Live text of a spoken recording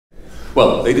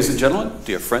Well, ladies and gentlemen,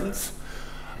 dear friends,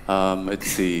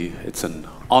 it's an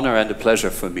honor and a pleasure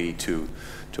for me to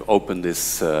open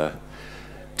this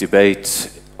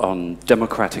debate on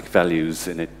democratic values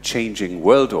in a changing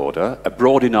world order, a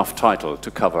broad enough title to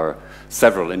cover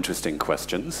several interesting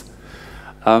questions.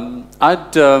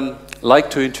 I'd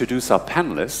like to introduce our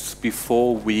panelists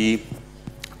before we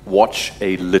watch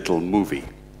a little movie,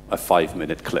 a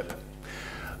 5-minute clip.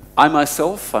 I'm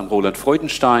Roland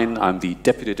Freudenstein. I'm the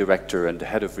Deputy Director and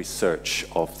Head of Research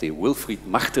of the Wilfried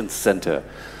Martens Center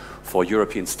for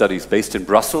European Studies based in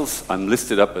Brussels. I'm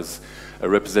listed up as a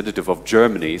representative of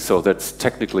Germany, so that's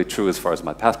technically true as far as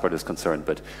my passport is concerned,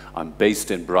 but I'm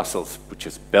based in Brussels, which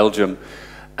is Belgium,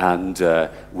 and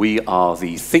we are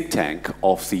the think tank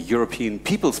of the European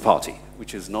People's Party,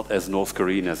 which is not as North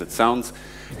Korean as it sounds.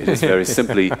 It is very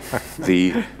simply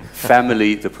the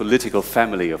family, the political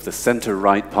family of the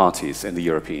center-right parties in the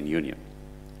European Union.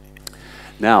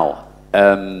 Now,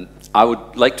 I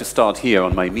would like to start here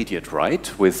on my immediate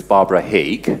right with Barbara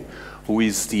Haig, who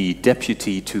is the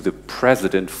Deputy to the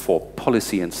President for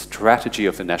Policy and Strategy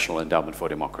of the National Endowment for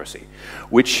Democracy,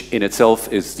 which in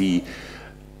itself is the,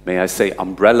 may I say,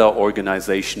 umbrella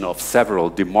organization of several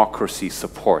democracy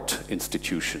support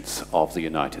institutions of the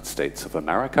United States of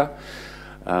America,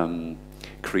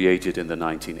 created in the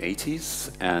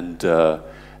 1980s and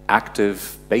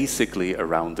active basically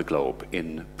around the globe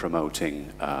in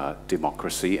promoting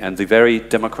democracy and the very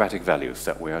democratic values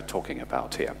that we are talking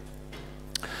about here.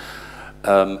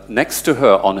 Next to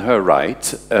her, on her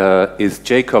right, is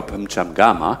Jacob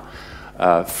Mchangama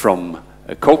from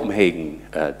Copenhagen,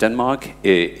 Denmark.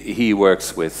 He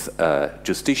works with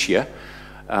Justitia,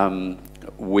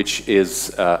 which is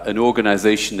an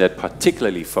organization that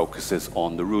particularly focuses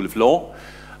on the rule of law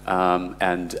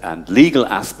and legal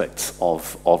aspects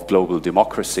of global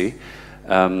democracy.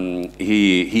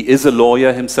 He is a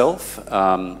lawyer himself,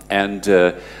 and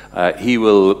he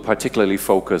will particularly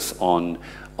focus on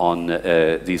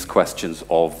these questions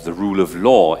of the rule of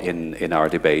law in our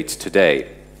debate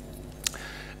today.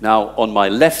 Now, on my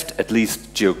left, at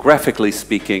least geographically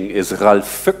speaking, is Ralf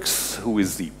Fuchs, who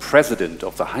is the president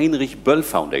of the Heinrich Böll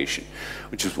Foundation,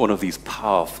 which is one of these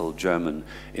powerful German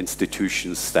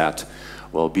institutions that,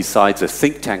 well, besides a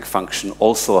think tank function,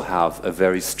 also have a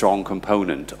very strong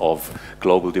component of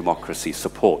global democracy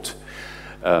support.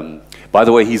 By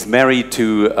the way, he's married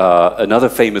to another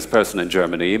famous person in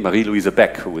Germany, Marie-Louise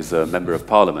Beck, who is a member of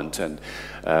parliament and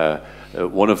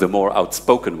one of the more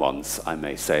outspoken ones, I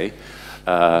may say.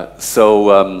 And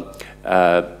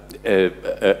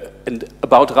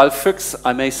about Ralf Fuchs,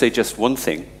 I may say just one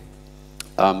thing.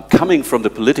 Coming from the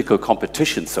political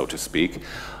competition, so to speak,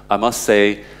 I must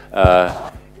say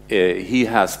he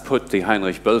has put the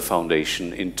Heinrich Böll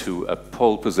Foundation into a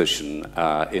pole position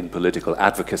in political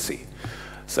advocacy.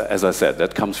 So, as I said,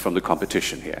 that comes from the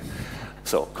competition here.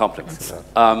 So, compliments.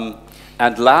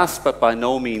 And last, but by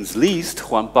no means least,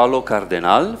 Juan Pablo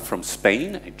Cardenal from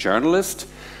Spain, a journalist,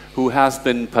 who has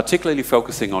been particularly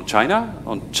focusing on China,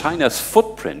 on China's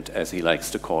footprint, as he likes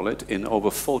to call it, in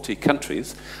over 40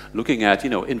 countries, looking at,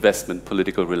 investment,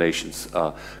 political relations,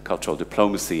 cultural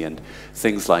diplomacy, and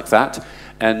things like that.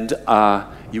 And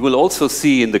you will also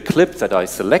see in the clip that I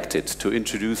selected to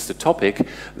introduce the topic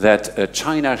that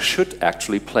China should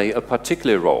actually play a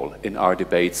particular role in our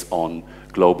debates on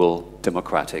global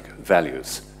democratic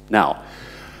values. Now,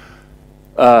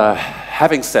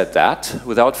 having said that,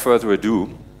 without further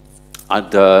ado, we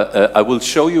will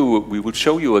show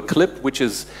you a clip which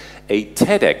is a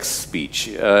TEDx speech.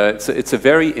 It's a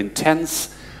very intense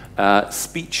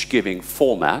speech-giving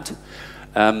format.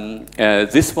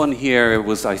 This one here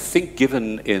was, I think,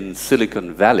 given in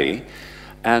Silicon Valley,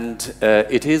 and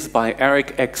it is by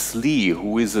Eric X. Lee,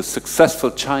 who is a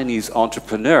successful Chinese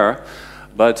entrepreneur,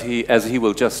 but as he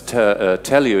will just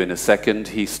tell you in a second,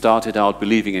 he started out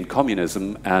believing in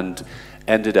communism and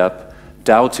ended up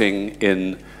doubting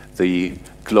in the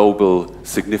global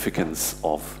significance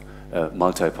of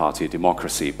multi-party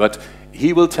democracy. But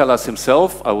he will tell us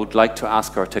himself. I would like to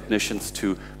ask our technicians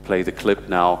to play the clip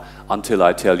now until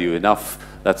I tell you enough.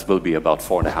 That will be about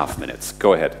 4.5 minutes.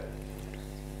 Go ahead.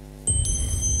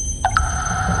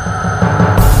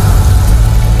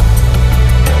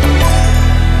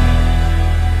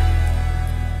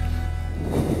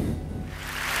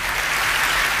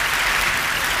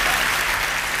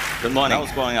 Good morning. When I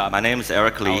was growing up, my name is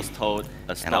Eric Lee. I was told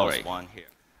a story, and I was born here,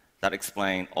 that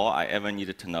explained all I ever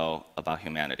needed to know about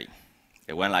humanity.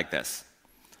 It went like this.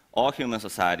 All human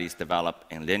societies develop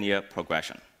in linear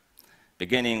progression,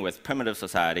 beginning with primitive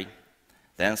society,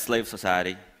 then slave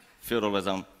society,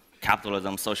 feudalism,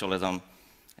 capitalism, socialism,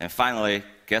 and finally,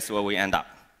 guess where we end up?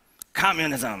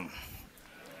 Communism.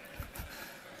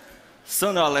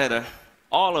 Sooner or later,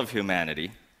 all of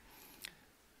humanity,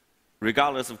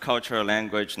 regardless of culture,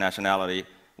 language, nationality,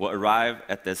 will arrive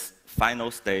at this final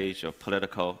stage of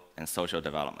political and social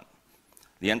development.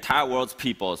 The entire world's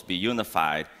peoples be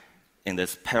unified in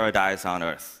this paradise on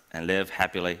earth and live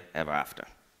happily ever after.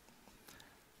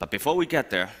 But before we get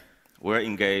there, we're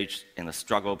engaged in a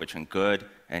struggle between good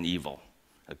and evil.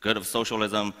 The good of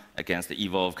socialism against the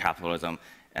evil of capitalism,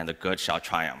 and the good shall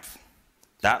triumph.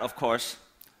 That, of course,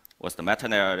 was the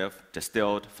meta-narrative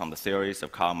distilled from the theories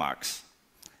of Karl Marx,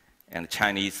 and the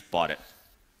Chinese bought it.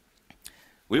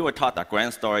 We were taught that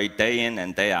grand story day in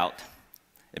and day out.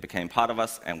 It became part of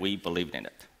us, and we believed in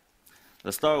it.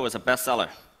 The story was a bestseller.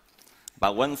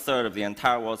 About 1/3 of the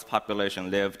entire world's population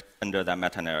lived under that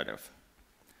meta-narrative.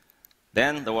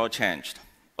 Then the world changed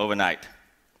overnight.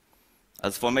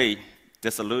 As for me,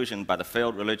 disillusioned by the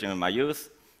failed religion of my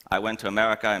youth, I went to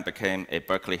America and became a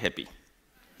Berkeley hippie.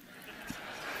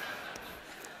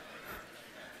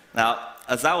 Now,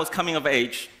 as I was coming of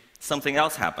age, something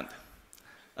else happened.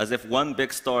 As if one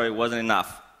big story wasn't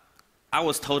enough, I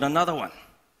was told another one.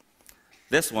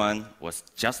 This one was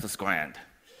just as grand.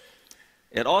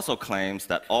 It also claims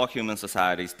that all human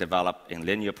societies develop in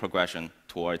linear progression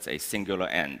towards a singular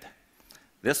end.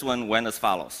 This one went as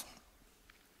follows.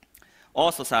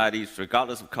 All societies,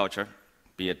 regardless of culture,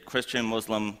 be it Christian,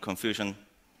 Muslim, Confucian,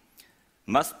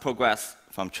 must progress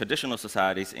from traditional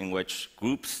societies in which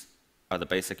groups are the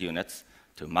basic units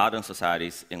to modern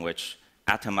societies in which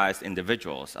atomized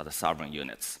individuals are the sovereign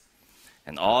units.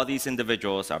 And all these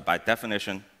individuals are by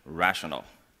definition rational.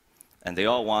 And they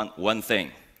all want one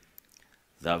thing,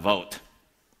 the vote.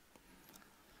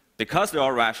 Because they're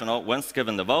all rational, once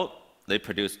given the vote, they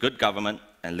produce good government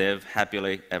and live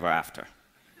happily ever after.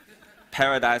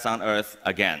 Paradise on earth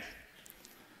again.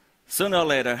 Sooner or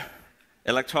later,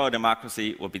 electoral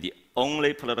democracy will be the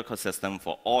only political system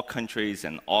for all countries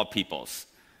and all peoples,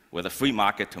 with a free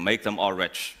market to make them all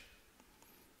rich.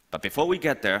 But before we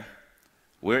get there,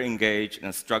 we're engaged in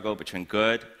a struggle between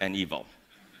good and evil.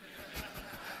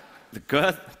 The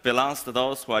good belongs to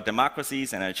those who are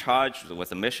democracies and are charged with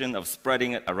the mission of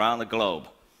spreading it around the globe,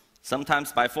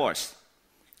 sometimes by force,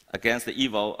 against the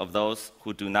evil of those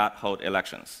who do not hold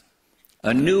elections.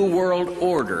 A new world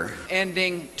order,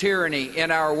 ending tyranny in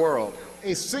our world.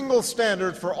 A single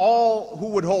standard for all who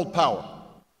would hold power.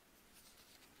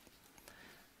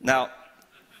 Now,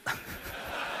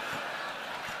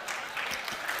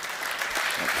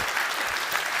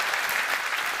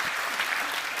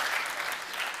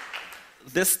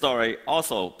 this story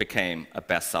also became a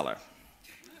bestseller.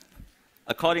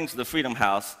 According to the Freedom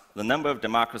House, the number of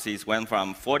democracies went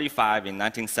from 45 in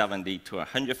 1970 to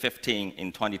 115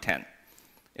 in 2010.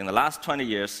 In the last 20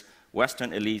 years,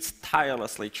 Western elites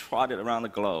tirelessly trotted around the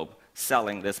globe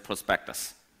selling this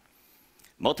prospectus.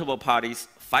 Multiple parties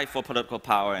fight for political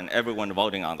power and everyone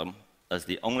voting on them as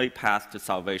the only path to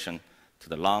salvation to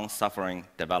the long-suffering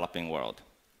developing world.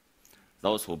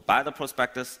 Those who buy the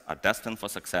prospectus are destined for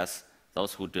success.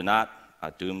 Those who do not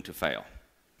are doomed to fail.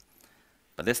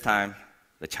 But this time,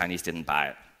 the Chinese didn't buy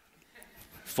it.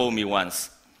 Fool me once.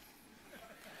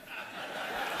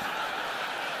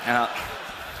 Now,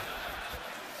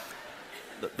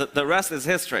 the rest is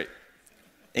history.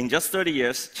 In just 30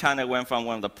 years, China went from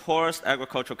one of the poorest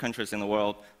agricultural countries in the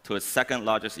world to its second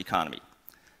largest economy.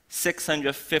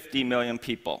 650 million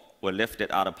people were lifted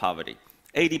out of poverty.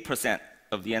 80%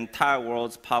 of the entire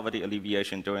world's poverty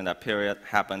alleviation during that period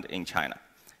happened in China.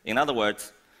 In other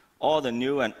words, all the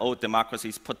new and old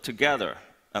democracies put together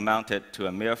amounted to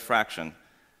a mere fraction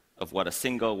of what a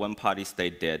single one-party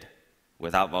state did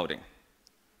without voting.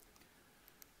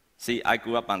 See, I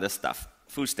grew up on this stuff.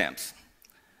 Food stamps.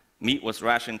 Meat was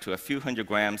rationed to a few hundred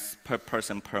grams per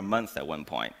person per month at one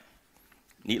point.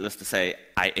 Needless to say,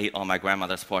 I ate all my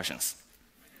grandmother's portions.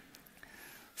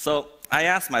 So I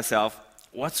asked myself,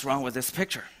 what's wrong with this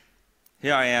picture?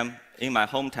 Here I am in my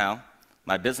hometown,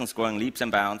 my business growing leaps and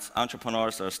bounds,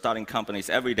 entrepreneurs are starting companies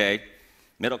every day,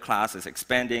 middle class is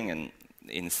expanding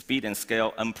in speed and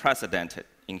scale unprecedented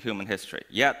in human history.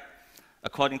 Yet,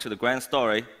 according to the grand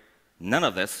story, none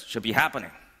of this should be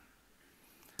happening.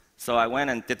 So I went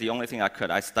and did the only thing I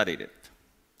could. I studied it.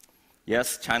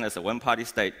 Yes, China is a one-party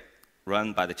state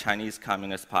run by the Chinese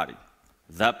Communist Party,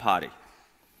 the party,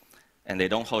 and they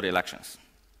don't hold elections.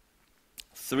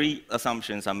 3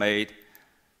 assumptions are made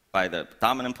by the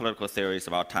dominant political theories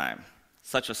of our time.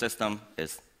 Such a system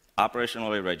is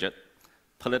operationally rigid,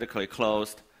 politically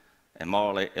closed, and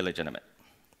morally illegitimate.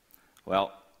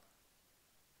 Well,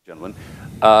 gentlemen,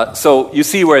 so you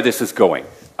see where this is going.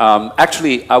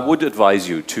 Actually, I would advise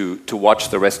you to watch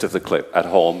the rest of the clip at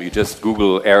home. You just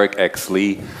Google Eric X.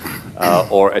 Lee,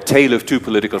 or A Tale of Two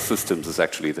Political Systems is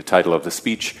actually the title of the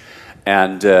speech.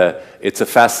 And it's a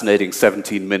fascinating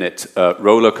 17-minute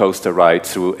roller coaster ride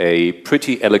through a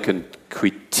pretty elegant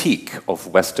critique of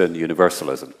Western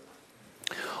universalism.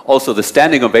 Also, the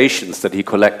standing ovations that he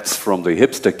collects from the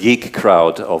hipster geek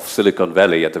crowd of Silicon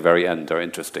Valley at the very end are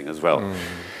interesting as well.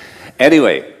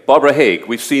 Anyway, Barbara Haig,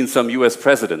 we've seen some US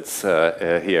presidents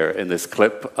here in this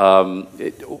clip.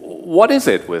 What is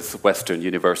it with Western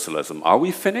universalism? Are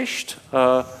we finished?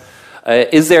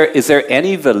 Is there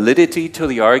any validity to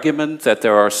the argument that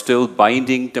there are still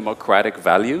binding democratic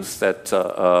values that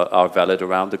are valid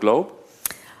around the globe?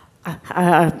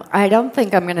 I don't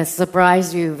think I'm going to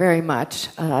surprise you very much,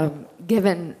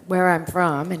 given where I'm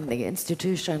from and the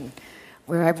institution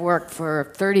where I've worked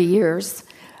for 30 years,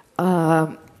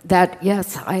 that,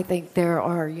 yes, I think there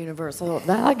are universal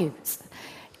values.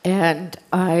 And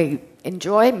I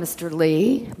enjoy Mr.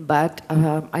 Lee, but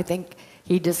I think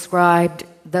he described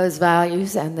those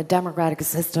values and the democratic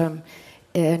system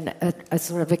in a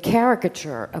sort of a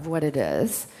caricature of what it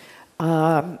is.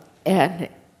 And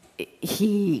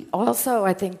he also,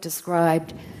 I think,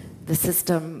 described the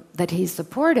system that he's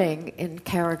supporting in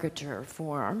caricature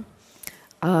form.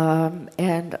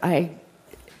 And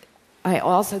I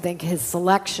also think his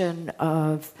selection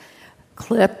of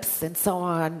clips and so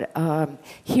on,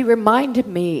 he reminded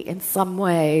me in some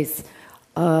ways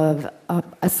of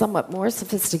a somewhat more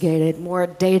sophisticated, more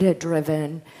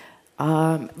data-driven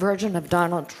version of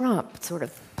Donald Trump, sort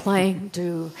of playing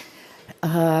to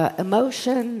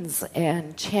emotions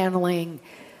and channeling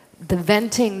the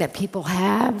venting that people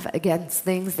have against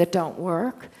things that don't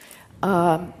work,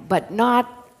 but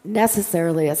not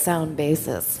necessarily a sound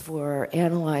basis for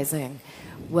analyzing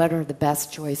what are the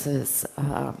best choices.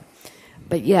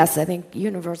 But yes, I think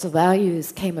universal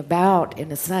values came about,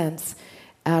 in a sense,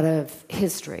 out of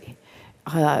history.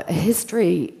 A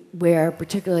history where,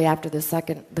 particularly after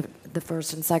the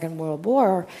First and Second World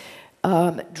War,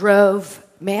 drove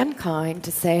mankind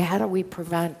to say, how do we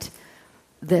prevent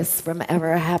this from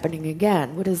ever happening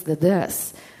again? What is the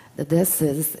this? The this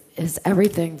is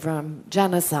everything from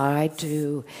genocide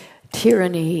to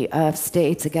tyranny of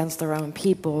states against their own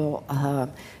people,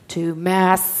 to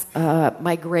mass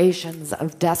migrations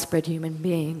of desperate human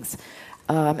beings,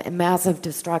 and massive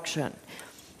destruction.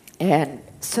 And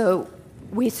so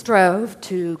we strove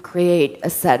to create a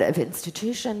set of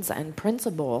institutions and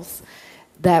principles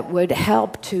that would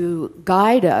help to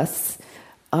guide us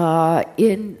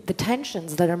in the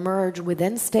tensions that emerge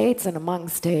within states and among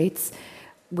states,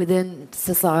 within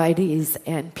societies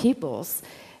and peoples,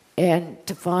 and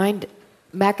to find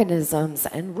mechanisms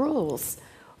and rules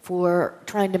for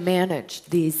trying to manage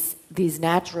these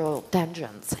natural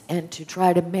tensions and to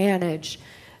try to manage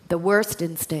the worst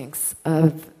instincts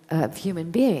of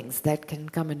human beings that can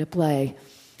come into play.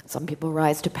 Some people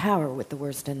rise to power with the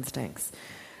worst instincts.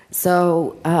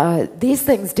 So these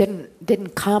things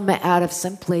didn't come out of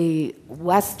simply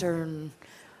Western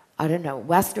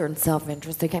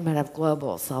self-interest. They came out of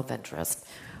global self-interest,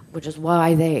 which is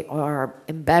why they are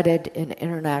embedded in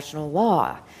international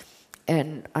law.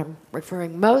 And I'm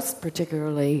referring most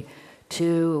particularly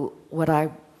to what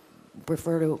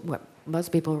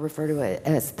most people refer to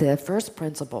as the first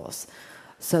principles.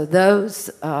 So those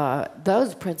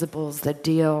principles that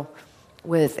deal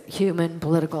with human,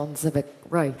 political, and civic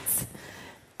rights.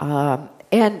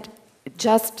 And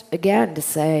just, again, to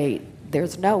say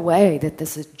there's no way that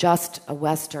this is just a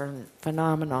Western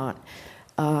phenomenon.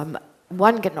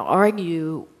 One can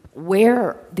argue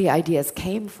where the ideas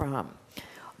came from,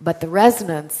 but the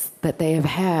resonance that they have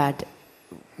had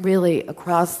really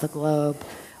across the globe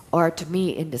are, to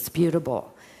me,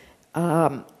 indisputable.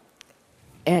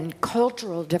 And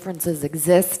cultural differences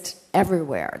exist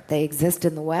everywhere. They exist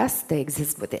in the West. They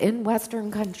exist within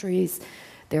Western countries.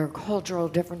 There are cultural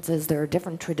differences. There are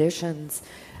different traditions.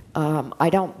 I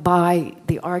don't buy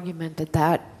the argument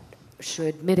that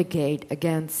should mitigate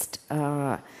against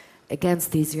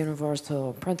these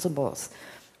universal principles.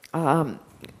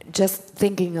 Just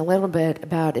thinking a little bit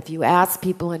about if you ask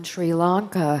people in Sri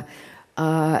Lanka,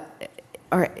 are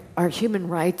human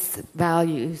rights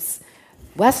values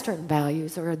Western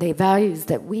values, or are they values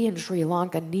that we in Sri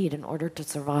Lanka need in order to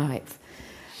survive?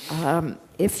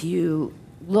 If you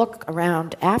look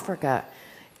around Africa,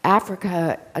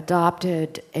 Africa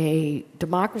adopted a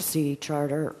democracy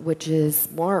charter which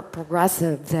is more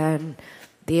progressive than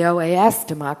the OAS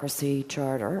democracy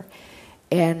charter.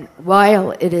 And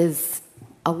while it is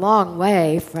a long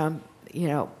way from,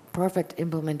 perfect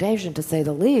implementation, to say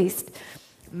the least,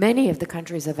 many of the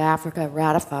countries of Africa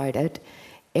ratified it.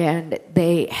 And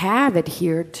they have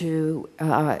adhered to,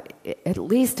 at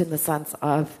least in the sense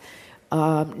of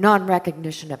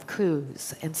non-recognition of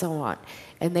coups, and so on.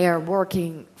 And they are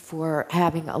working for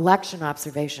having election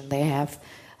observation. They have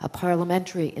a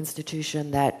parliamentary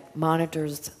institution that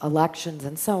monitors elections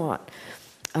and so on.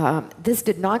 This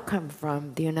did not come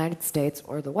from the United States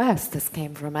or the West. This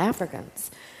came from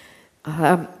Africans.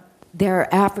 There are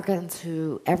Africans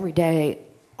who every day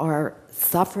are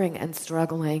suffering and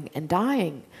struggling and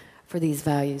dying for these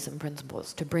values and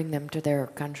principles to bring them to their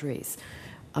countries.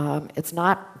 It's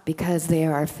not because they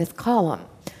are a fifth column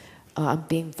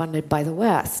being funded by the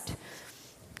West.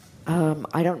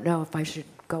 I don't know if I should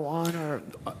go on or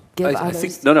give others. I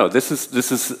think, no.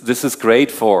 This is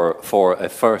great for a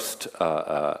first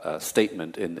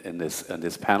statement in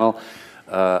this panel.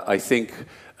 I think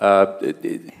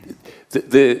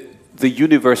the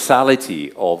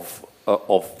universality of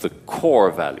the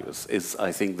core values is,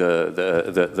 I think,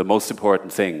 the most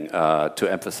important thing to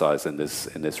emphasize in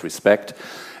this respect.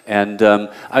 And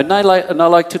I'd now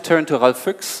like to turn to Ralf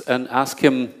Fuchs and ask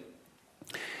him.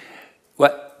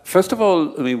 Well, first of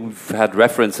all, I mean, we've had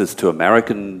references to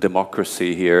American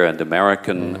democracy here and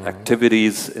American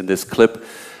activities in this clip.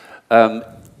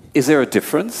 Is there a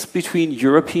difference between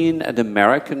European and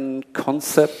American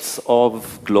concepts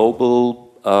of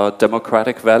global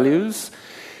democratic values?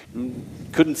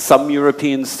 Couldn't some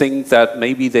Europeans think that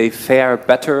maybe they fare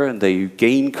better and they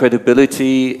gain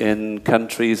credibility in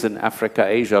countries in Africa,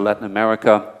 Asia, Latin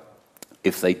America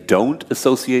if they don't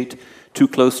associate too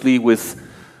closely with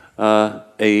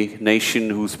a nation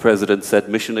whose president said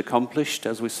mission accomplished,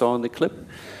 as we saw in the clip?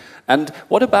 And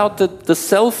what about the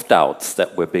self-doubts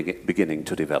that we're beginning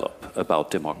to develop about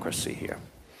democracy here?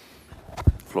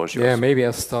 The floor is yours. Yeah, maybe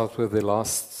I'll start with the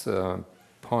last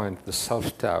point, the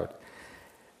self-doubt.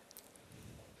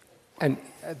 And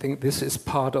I think this is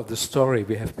part of the story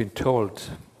we have been told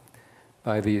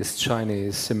by these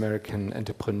Chinese-American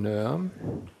entrepreneur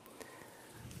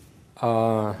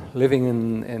living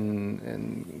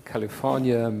in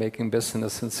California, making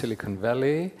business in Silicon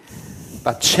Valley,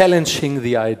 but challenging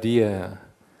the idea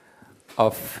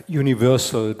of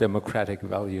universal democratic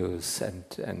values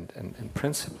and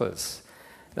principles.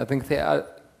 And I think there are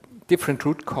different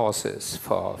root causes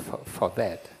for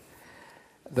that.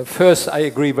 The first, I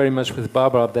agree very much with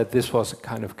Barbara that this was a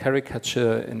kind of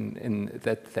caricature in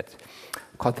that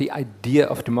called the idea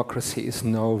of democracy is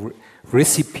no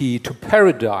recipe to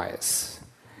paradise.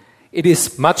 It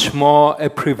is much more a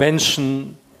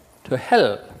prevention to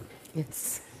hell.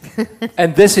 Yes.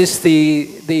 And this is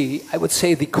the I would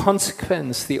say the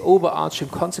consequence, the overarching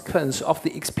consequence of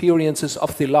the experiences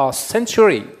of the last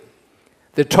century,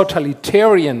 the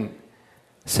totalitarian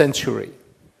century.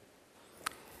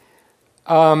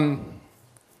 And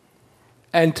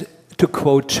to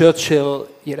quote Churchill,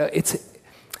 you know,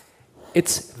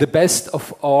 it's the best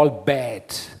of all bad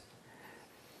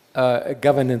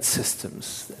governance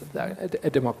systems, a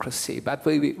democracy. But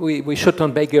we should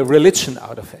not make a religion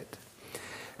out of it.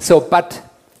 So, but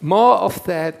more of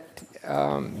that,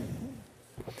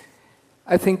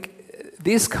 I think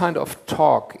this kind of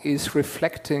talk is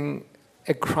reflecting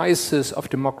a crisis of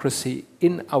democracy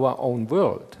in our own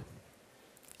world,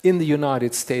 in the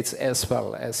United States as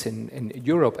well as in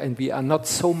Europe, and we are not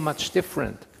so much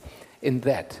different in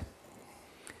that.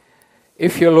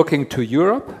 If you're looking to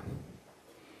Europe,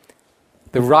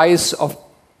 the rise of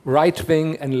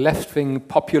right-wing and left-wing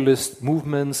populist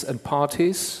movements and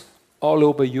parties all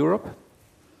over Europe,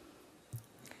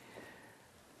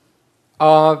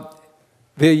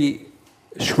 the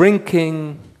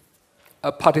shrinking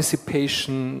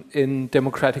participation in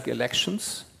democratic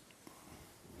elections,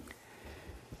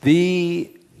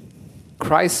 the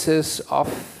crisis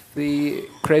of the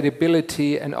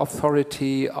credibility and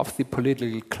authority of the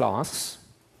political class.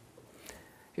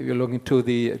 If you're looking to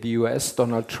the US,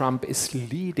 Donald Trump is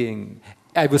leading,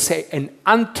 I would say an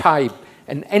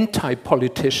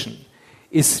anti-politician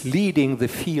is leading the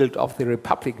field of the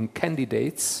Republican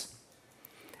candidates,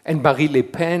 and Marine Le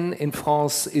Pen in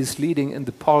France is leading in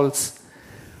the polls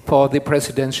for the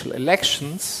presidential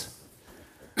elections.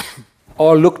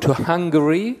 Or look to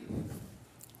Hungary,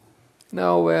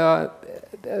 now where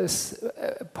there's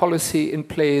a policy in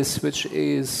place which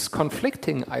is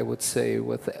conflicting, I would say,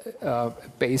 with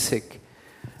basic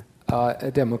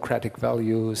democratic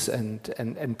values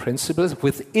and principles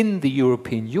within the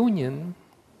European Union.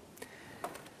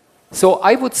 So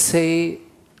I would say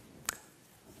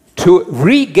to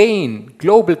regain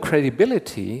global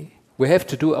credibility, we have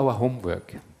to do our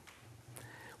homework.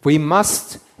 We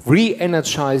must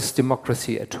re-energize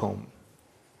democracy at home.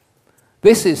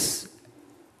 This is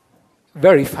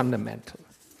very fundamental.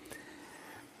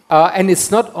 And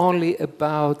it's not only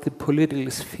about the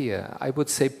political sphere. I would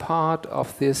say part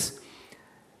of this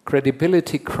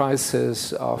credibility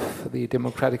crisis of the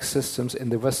democratic systems in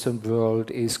the Western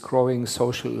world is growing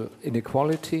social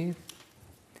inequality,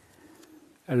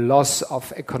 a loss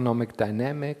of economic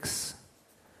dynamics,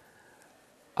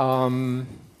 and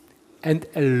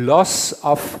a loss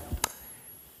of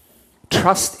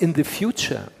trust in the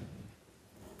future.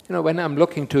 You know, when I'm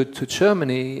looking to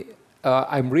Germany,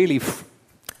 I'm really,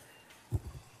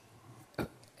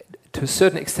 to a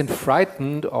certain extent,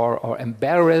 frightened or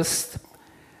embarrassed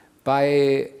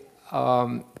by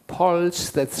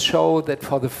polls that show that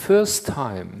for the first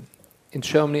time in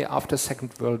Germany after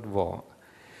Second World War,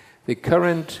 the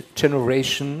current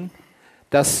generation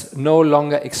does no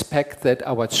longer expect that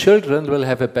our children will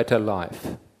have a better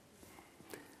life.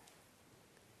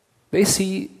 They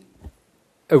see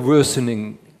a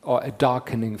worsening or a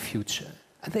darkening future.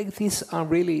 I think these are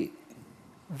really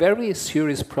very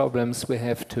serious problems we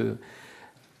have to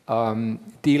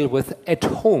deal with at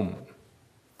home.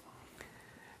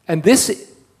 And this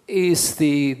is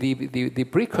the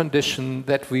precondition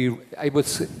that we, I would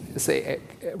say,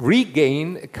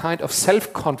 regain a kind of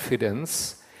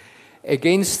self-confidence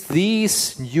against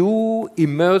these new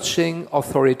emerging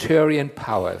authoritarian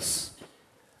powers,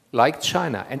 like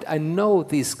China. And I know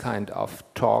this kind of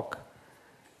talk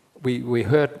we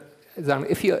heard.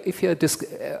 If you're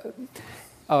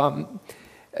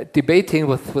debating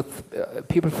with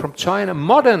people from China,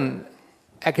 modern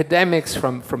academics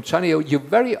from China, you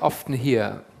very often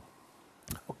hear,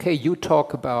 okay, you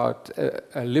talk about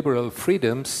liberal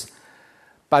freedoms,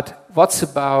 but what's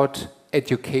about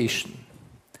education?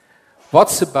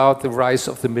 What's about the rise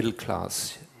of the middle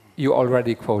class? You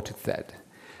already quoted that.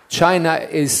 China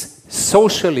is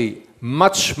socially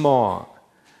much more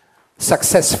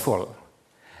successful,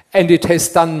 and it has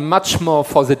done much more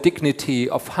for the dignity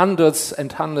of hundreds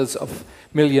and hundreds of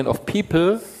millions of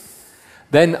people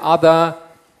than other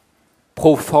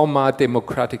pro forma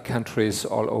democratic countries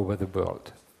all over the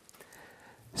world.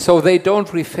 So they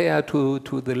don't refer to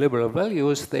the liberal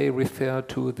values, they refer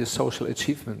to the social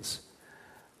achievements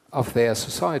of their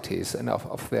societies and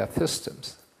of their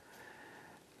systems.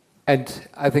 And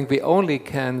I think we only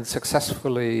can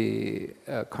successfully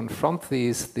confront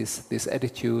these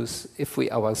attitudes if we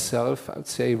ourselves, I would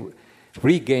say,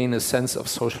 regain a sense of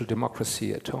social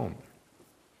democracy at home.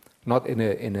 Not in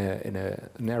a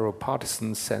narrow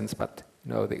partisan sense, but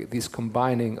you know, this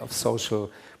combining of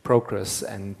social progress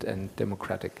and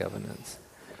democratic governance.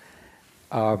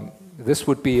 This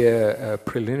would be a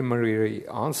preliminary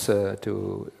answer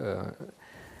to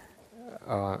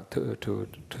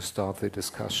start the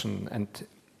discussion, and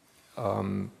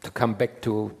to come back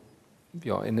to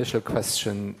your initial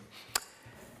question.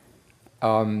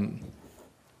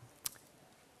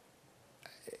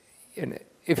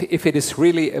 If it is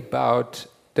really about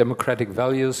democratic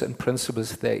values and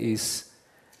principles, there is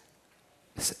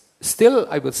still,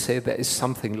 I would say, there is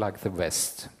something like the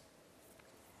West,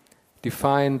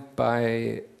 defined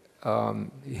by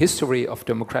history of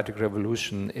democratic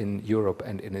revolution in Europe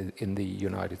and in the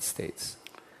United States.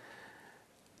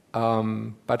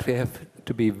 But we have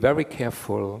to be very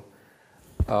careful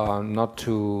not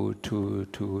to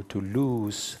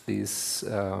lose this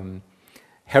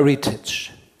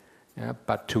heritage. Yeah,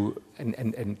 but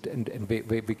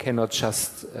we cannot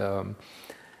just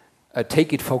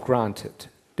take it for granted.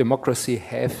 Democracy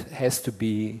has to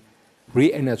be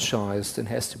re-energized and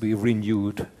has to be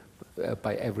renewed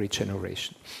by every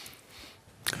generation.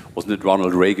 Wasn't it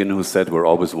Ronald Reagan who said we're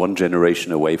always one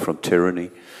generation away from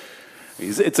tyranny?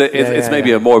 It's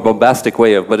maybe a more bombastic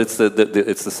way of, but it's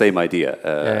the same idea.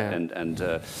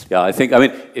 I think, I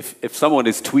mean, if someone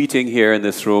is tweeting here in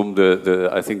this room,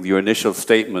 I think your initial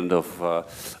statement of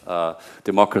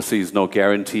democracy is no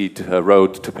guaranteed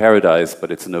road to paradise,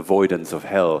 but it's an avoidance of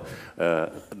hell.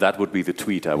 That would be the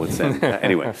tweet I would send.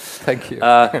 Anyway, thank you.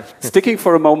 Sticking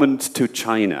for a moment to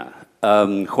China,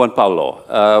 Juan Pablo,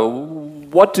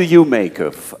 what do you make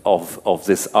of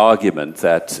this argument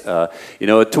that,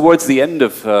 towards the end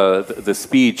of the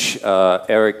speech,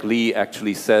 Eric Lee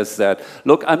actually says that,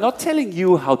 look, I'm not telling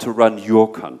you how to run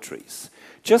your countries.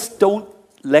 Just don't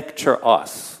lecture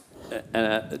us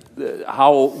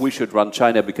how we should run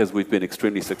China, because we've been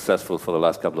extremely successful for the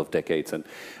last couple of decades, and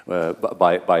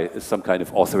by some kind of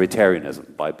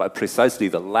authoritarianism, by precisely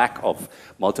the lack of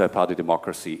multi-party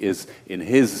democracy is, in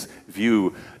his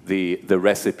view, the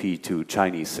recipe to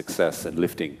Chinese success and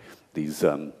lifting these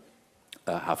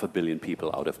 500 million people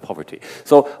out of poverty.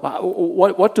 So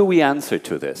what do we answer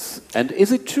to this? And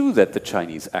is it true that the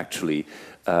Chinese actually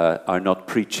are not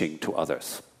preaching to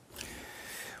others?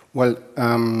 Well,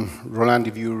 Roland,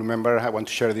 if you remember, I want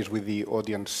to share this with the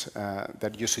audience,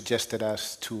 that you suggested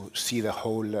us to see the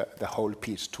whole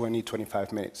piece, 20,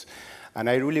 25 minutes. And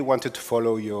I really wanted to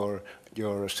follow your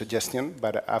suggestion,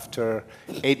 but after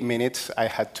 8 minutes, I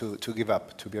had to give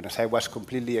up, to be honest. I was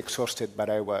completely exhausted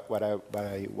by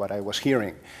what I was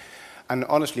hearing. And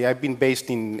honestly, I've been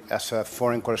based as a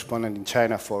foreign correspondent in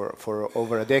China for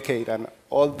over a decade, and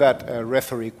all that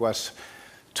rhetoric was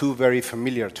too very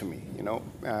familiar to me,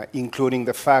 including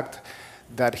the fact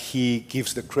that he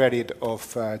gives the credit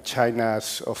of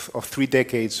China's, of 3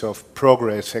 decades of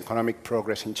progress, economic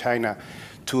progress in China,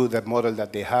 to the model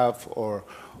that they have, or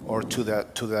to the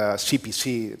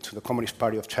CPC, to the Communist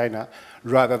Party of China,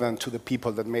 rather than to the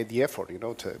people that made the effort,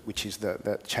 which is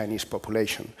the Chinese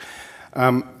population.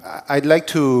 I'd like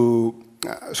to.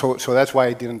 So that's why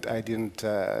I didn't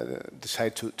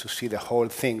decide to see the whole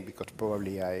thing, because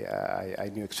probably I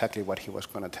knew exactly what he was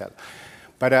going to tell.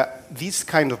 But this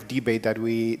kind of debate that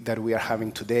we are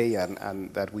having today,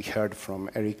 and that we heard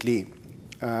from Eric Lee,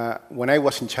 when I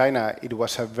was in China, it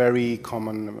was a very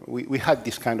common. We had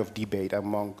this kind of debate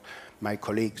among my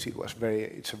colleagues.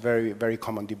 It's a very, very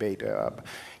common debate.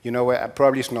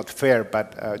 Probably it's not fair,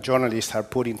 but journalists are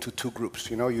put into 2 groups.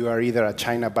 You are either a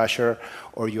China basher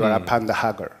or you are a panda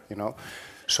hugger.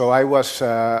 So I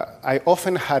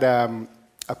often had a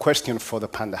question for the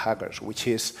panda huggers, which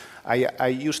is, I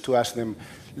used to ask them,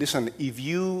 listen, if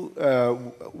you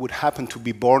would happen to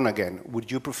be born again,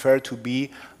 would you prefer to be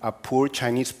a poor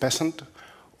Chinese peasant,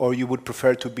 or you would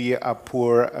prefer to be a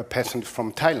poor peasant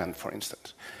from Thailand, for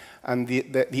instance? And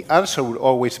the answer would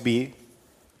always be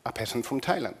a peasant from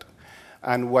Thailand.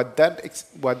 And what that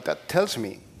tells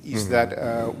me is that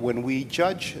when we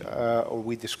judge, or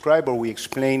we describe, or we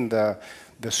explain the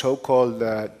so-called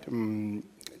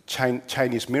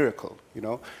Chinese miracle,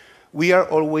 we are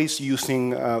always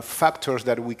using factors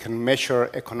that we can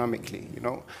measure economically,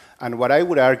 And what I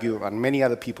would argue, and many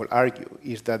other people argue,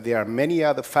 is that there are many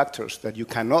other factors that you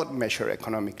cannot measure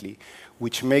economically,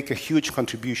 which make a huge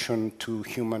contribution to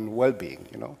human well-being,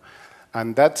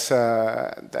 And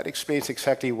that explains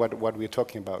exactly what we're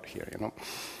talking about here,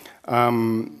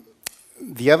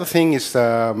 The other thing is,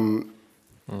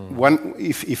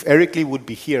 if Eric Lee would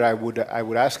be here, I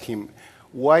would ask him,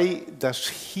 why does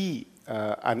he,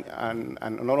 and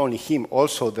not only him,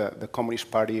 also the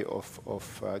Communist Party of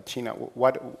China,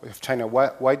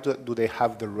 why do they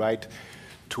have the right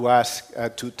to ask,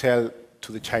 to tell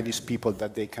to the Chinese people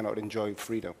that they cannot enjoy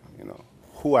freedom?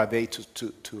 Who are they to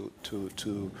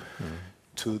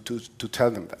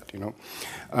tell them that?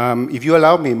 If you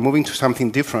allow me, moving to something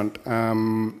different,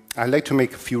 I'd like to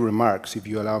make a few remarks, if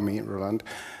you allow me, Roland,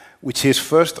 which is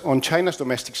first on China's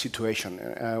domestic situation.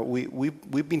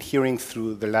 We've been hearing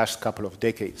through the last couple of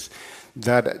decades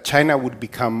that China would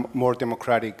become more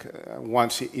democratic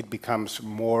once it becomes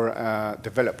more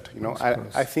developed.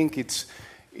 I think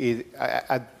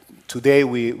today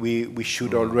we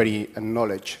should already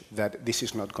acknowledge that this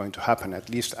is not going to happen. At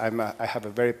least I have a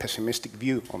very pessimistic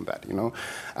view on that.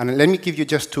 And let me give you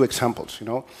just 2 examples.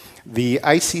 The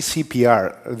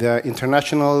ICCPR, the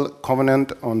International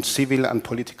Covenant on Civil and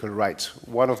Political Rights,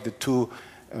 one of the 2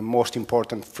 most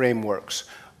important frameworks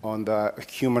on the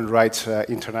human rights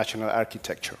international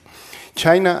architecture.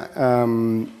 China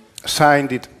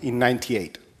signed it in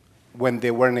 '98 when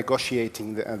they were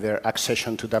negotiating their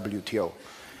accession to WTO.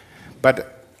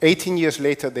 But 18 years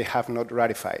later, they have not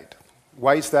ratified.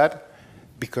 Why is that?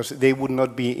 Because they would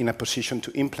not be in a position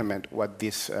to implement what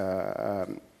this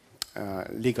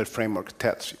legal framework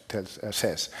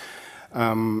says.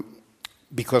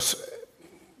 Because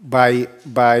by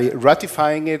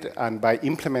ratifying it and by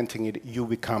implementing it, you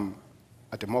become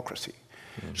a democracy.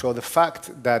 So the fact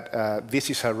that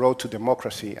this is a road to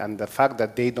democracy, and the fact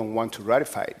that they don't want to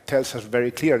ratify it, tells us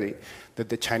very clearly that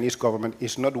the Chinese government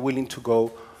is not willing to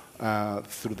go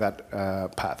through that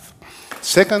path.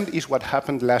 Second is what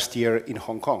happened last year in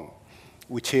Hong Kong,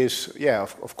 which is,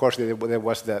 of course, there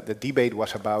was the debate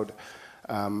was about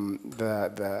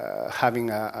having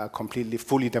a completely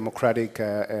fully democratic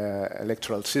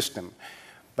electoral system.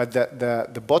 But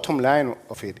the bottom line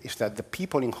of it is that the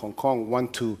people in Hong Kong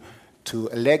want to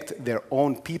elect their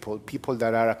own people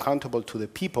that are accountable to the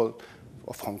people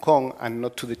of Hong Kong and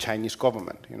not to the Chinese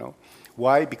government.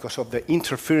 Why? Because of the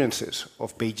interferences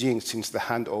of Beijing since the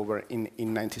handover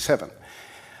in '97.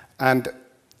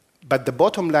 But the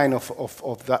bottom line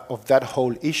of that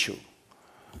whole issue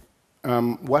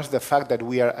was the fact that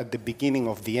we are at the beginning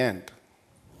of the end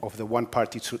of the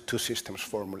one-party, two systems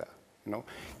formula.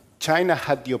 China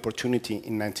had the opportunity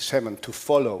in '97 to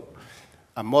follow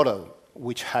a model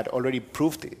which had already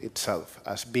proved itself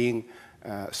as being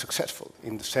successful,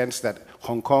 in the sense that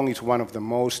Hong Kong is one of the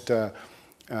most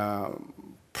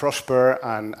prosper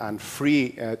and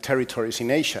free territories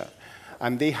in Asia.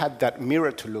 And they had that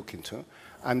mirror to look into,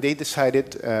 and they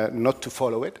decided not to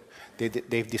follow it.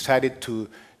 They've decided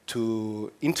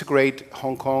to integrate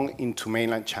Hong Kong into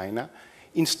mainland China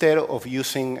instead of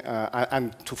using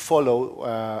and to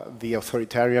follow the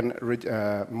authoritarian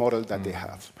model that they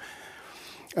have.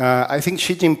 I think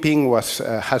Xi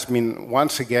Jinping has been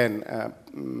once again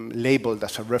labeled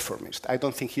as a reformist. I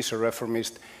don't think he's a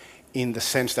reformist in the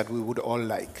sense that we would all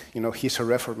like. You know, he's a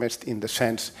reformist in the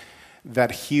sense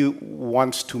that he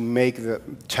wants to make the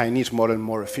Chinese model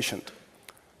more efficient.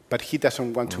 But he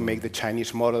doesn't want to make the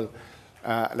Chinese model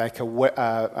like a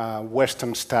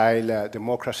Western-style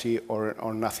democracy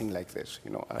or nothing like this.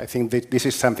 You know, I think that this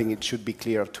is something it should be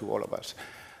clear to all of us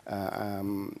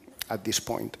at this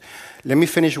point. Let me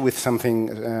finish with something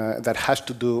that has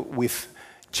to do with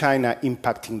China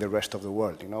impacting the rest of the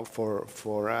world. You know, for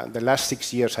the last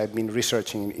 6 years, I've been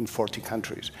researching in 40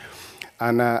 countries,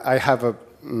 and I have a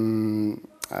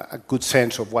good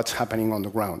sense of what's happening on the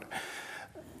ground.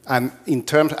 And in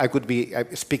terms, I could be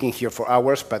speaking here for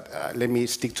hours, but let me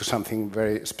stick to something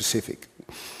very specific.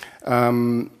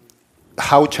 How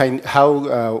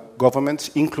governments,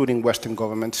 including Western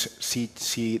governments,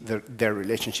 see their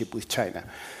relationship with China.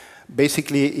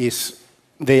 Basically,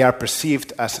 they are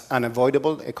perceived as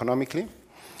unavoidable economically.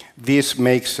 This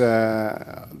makes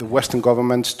the Western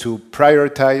governments to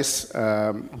prioritize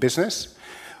business.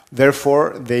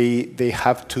 Therefore, they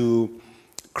have to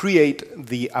create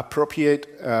the appropriate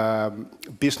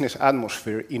business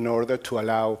atmosphere in order to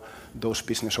allow those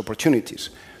business opportunities.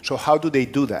 So how do they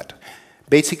do that?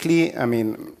 Basically, I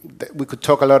mean, we could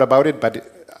talk a lot about it, but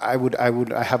I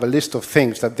have a list of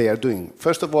things that they are doing.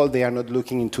 First of all, they are not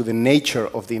looking into the nature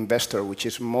of the investor, which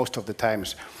is most of the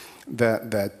times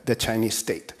the Chinese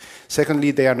state.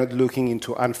 Secondly, they are not looking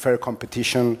into unfair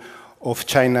competition of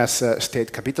China's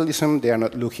state capitalism. They are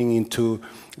not looking into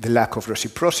the lack of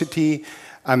reciprocity.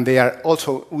 And they are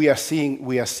also, we are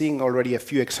seeing already a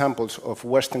few examples of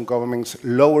Western governments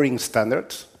lowering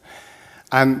standards.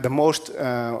 And the most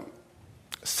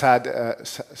sad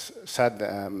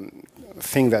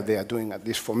thing that they are doing, at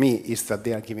least for me, is that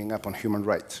they are giving up on human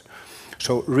rights.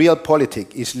 So real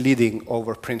politics is leading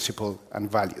over principle and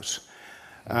values.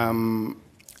 And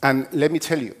let me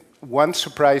tell you, one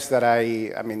surprise that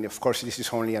I mean, of course, this is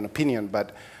only an opinion,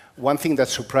 but one thing that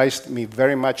surprised me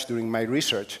very much during my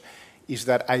research is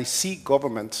that I see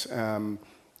governments, I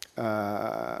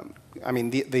mean,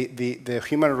 the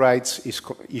human rights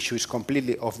issue is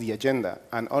completely off the agenda.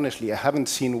 And honestly, I haven't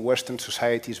seen Western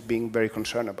societies being very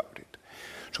concerned about it.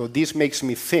 So this makes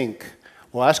me think,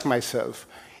 or ask myself,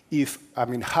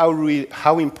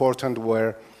 how important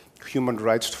were human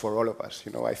rights for all of us?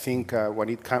 You know, I think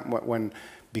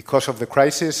because of the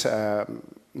crisis,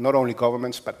 not only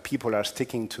governments, but people are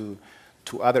sticking to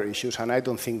other issues, and I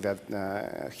don't think that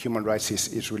human rights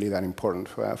is really that important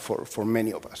for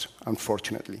many of us,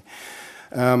 unfortunately.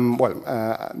 I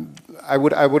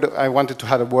wanted to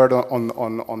have a word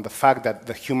on the fact that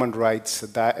the human rights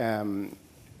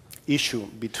issue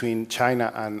between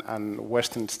China and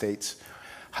Western states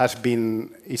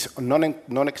is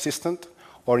non-existent,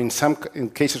 or in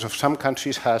cases of some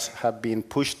countries have been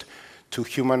pushed to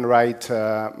human rights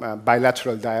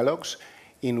bilateral dialogues,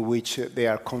 in which they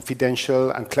are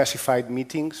confidential and classified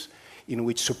meetings, in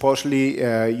which supposedly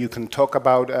you can talk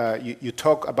about you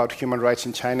talk about human rights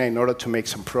in China in order to make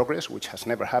some progress, which has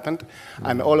never happened. Mm-hmm.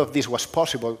 And all of this was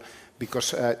possible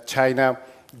because China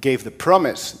gave the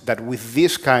promise that with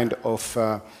this kind of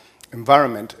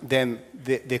environment, then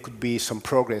there could be some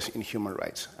progress in human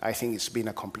rights. I think it's been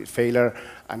a complete failure,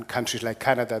 and countries like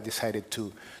Canada decided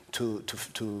to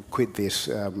quit this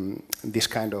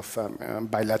kind of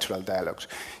bilateral dialogues.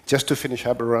 Just to finish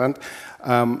up, Roland,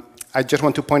 I just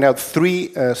want to point out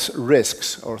three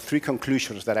risks or three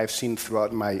conclusions that I've seen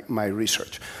throughout my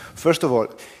research. First of all,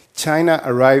 China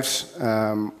arrives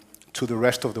to the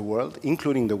rest of the world,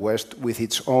 including the West, with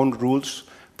its own rules,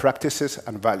 practices,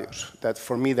 and values. That,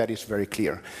 for me, that is very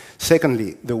clear.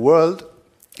 Secondly, the world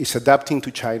is adapting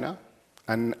to China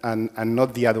and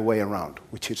not the other way around,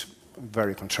 which is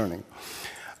very concerning.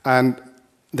 And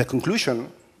the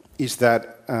conclusion is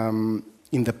that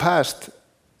in the past,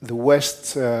 the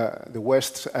West's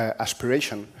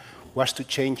aspiration was to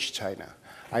change China.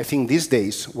 I think these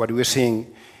days, what we're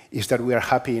seeing is that we are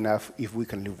happy enough if we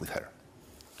can live with her.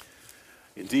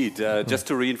 Indeed. Just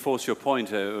to reinforce your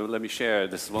point, let me share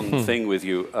this one thing with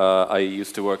you. I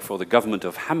used to work for the government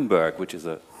of Hamburg, which is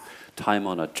a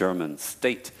time-honored German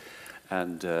state.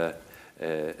 And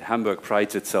Hamburg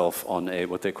prides itself on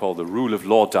what they call the rule of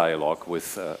law dialogue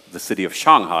with the city of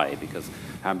Shanghai, because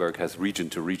Hamburg has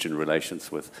region-to-region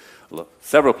relations with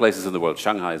several places in the world.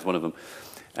 Shanghai is one of them.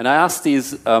 And I asked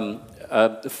these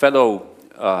fellow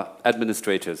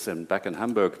administrators back in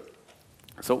Hamburg,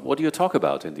 so what do you talk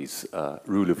about in these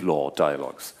rule of law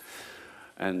dialogues?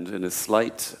 And in a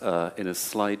slight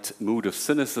mood of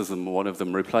cynicism, one of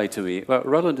them replied to me, well,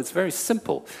 Roland, it's very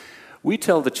simple. We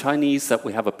tell the Chinese that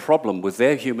we have a problem with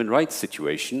their human rights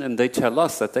situation, and they tell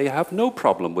us that they have no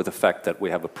problem with the fact that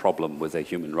we have a problem with their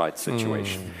human rights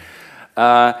situation.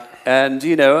 And,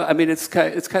 you know, I mean, it's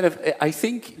kind of, I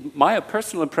think my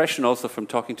personal impression also from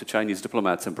talking to Chinese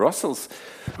diplomats in Brussels,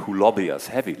 who lobby us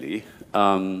heavily,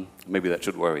 maybe that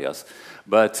should worry us,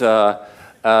 but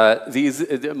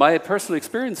my personal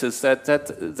experience is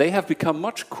that they have become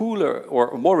much cooler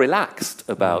or more relaxed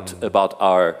about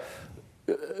our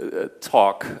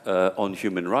talk on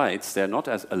human rights. They're not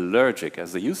as allergic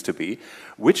as they used to be,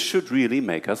 which should really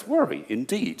make us worry,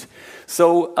 indeed.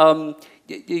 So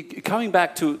coming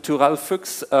back to Ralf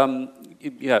Fuchs,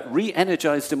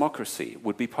 re-energized democracy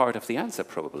would be part of the answer,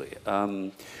 probably.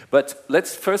 But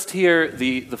let's first hear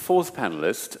the fourth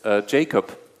panelist,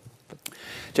 Jacob.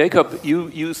 Jacob,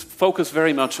 you focus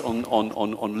very much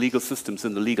on legal systems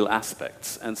and the legal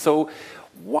aspects. And so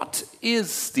what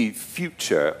is the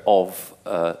future of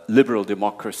liberal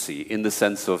democracy in the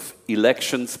sense of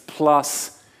elections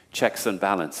plus checks and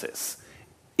balances,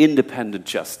 independent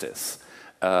justice,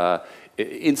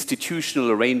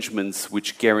 institutional arrangements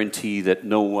which guarantee that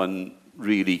no one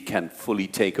really can fully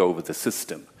take over the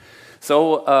system?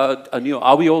 So,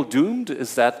 are we all doomed?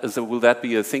 Will that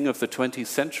be a thing of the 20th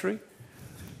century?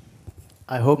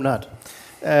 I hope not.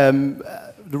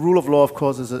 The rule of law, of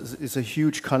course, is a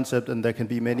huge concept, and there can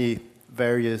be many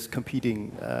various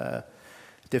competing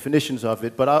definitions of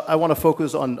it. But I want to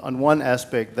focus on one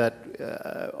aspect that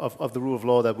of the rule of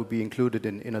law that would be included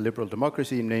in a liberal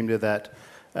democracy, namely that,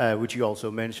 which you also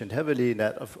mentioned heavily,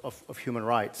 that of human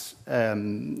rights,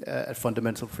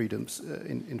 fundamental freedoms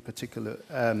in particular.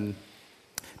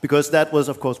 Because that was,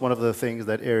 of course, one of the things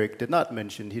that Eric did not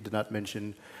mention. He did not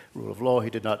mention rule of law. He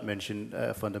did not mention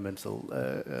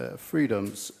fundamental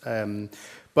freedoms.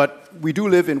 But we do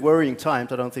live in worrying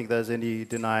times. I don't think there's any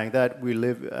denying that. We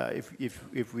live,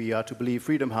 if we are to believe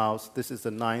Freedom House, this is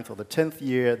the 9th or the 10th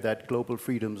year that global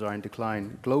freedoms are in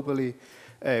decline globally.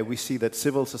 We see that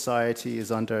civil society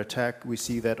is under attack. We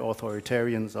see that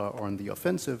authoritarians are on the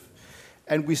offensive.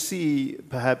 And we see,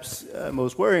 perhaps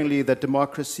most worryingly, that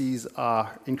democracies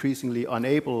are increasingly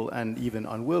unable and even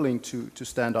unwilling to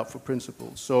stand up for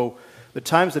principles. So the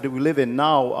times that we live in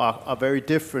now are very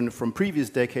different from previous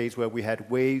decades where we had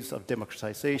waves of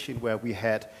democratization, where we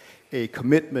had a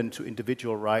commitment to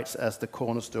individual rights as the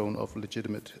cornerstone of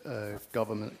legitimate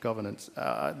governance.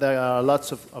 There are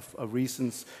lots of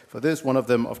reasons for this. One of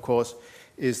them, of course,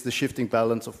 is the shifting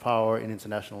balance of power in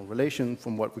international relations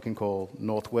from what we can call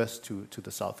northwest to the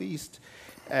southeast.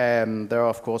 There are,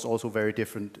 of course, also very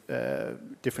different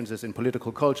differences in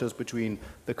political cultures between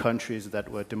the countries that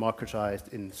were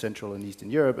democratized in Central and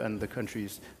Eastern Europe and the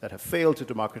countries that have failed to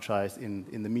democratize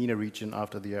in the MENA region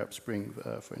after the Arab Spring,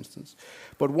 for instance.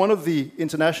 But one of the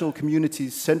international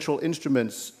community's central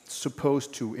instruments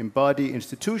supposed to embody,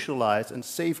 institutionalize, and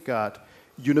safeguard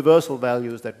universal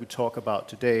values that we talk about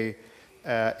today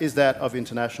is that of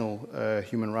international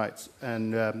human rights.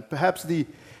 And perhaps the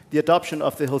adoption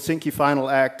of the Helsinki Final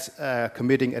Act,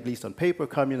 committing, at least on paper,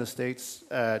 communist states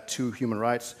to human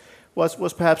rights,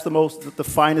 was perhaps the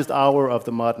finest hour of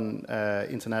the modern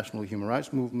international human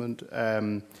rights movement,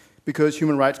 because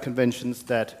human rights conventions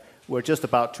that were just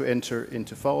about to enter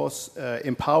into force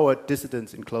empowered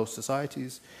dissidents in closed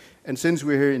societies. And since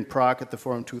we're here in Prague at the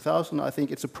Forum 2000, I think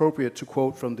it's appropriate to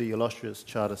quote from the illustrious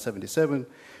Charter 77,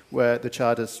 where the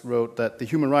Charters wrote that the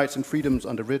human rights and freedoms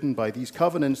underwritten by these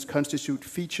covenants constitute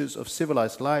features of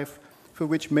civilized life for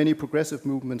which many progressive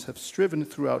movements have striven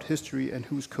throughout history and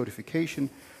whose codification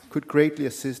could greatly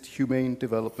assist humane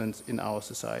developments in our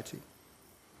society.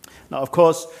 Now, of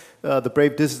course, the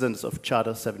brave dissidents of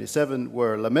Charter 77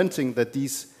 were lamenting that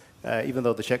these even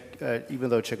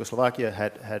though Czechoslovakia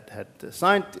had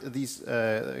signed these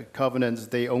covenants,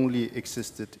 they only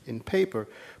existed in paper.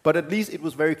 But at least it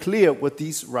was very clear what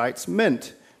these rights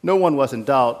meant. No one was in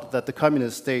doubt that the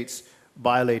communist states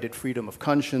violated freedom of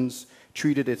conscience,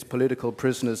 treated its political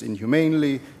prisoners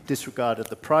inhumanely, disregarded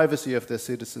the privacy of their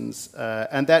citizens,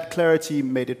 and that clarity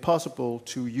made it possible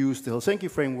to use the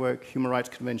Helsinki Framework, human rights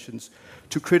conventions,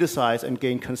 to criticize and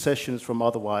gain concessions from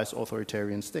otherwise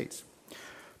authoritarian states.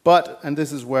 But, and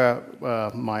this is where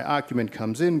my argument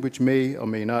comes in, which may or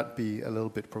may not be a little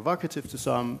bit provocative to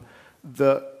some,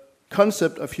 The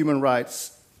concept of human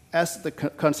rights, as the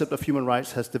concept of human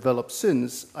rights has developed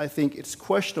since, I think it's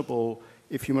questionable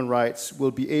if human rights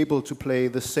will be able to play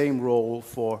the same role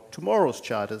for tomorrow's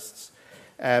Chartists.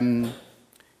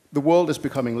 The world is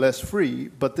becoming less free,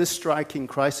 but this striking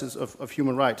crisis of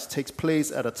human rights takes place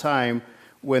at a time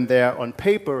when there, on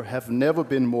paper, have never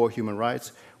been more human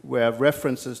rights, where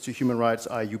references to human rights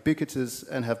are ubiquitous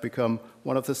and have become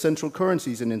one of the central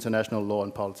currencies in international law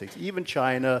and politics. Even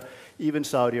China, even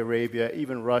Saudi Arabia,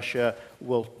 even Russia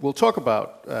will talk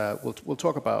about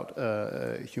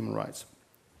human rights.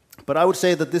 But I would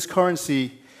say that this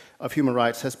currency of human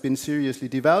rights has been seriously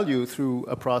devalued through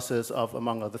a process of,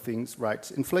 among other things,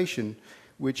 rights inflation,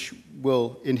 which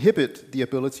will inhibit the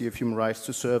ability of human rights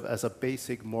to serve as a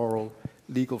basic moral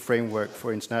legal framework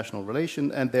for international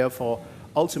relation, and therefore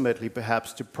ultimately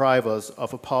perhaps deprive us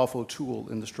of a powerful tool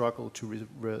in the struggle to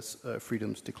reverse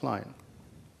freedom's decline.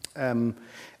 And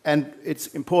it's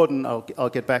important, I'll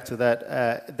get back to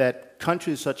that, that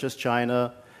countries such as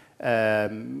China,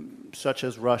 such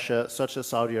as Russia, such as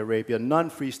Saudi Arabia,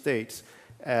 non-free states,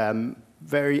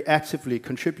 very actively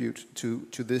contribute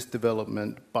to this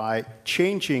development by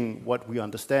changing what we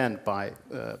understand by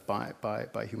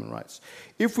human rights.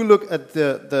 If we look at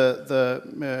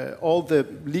all the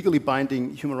legally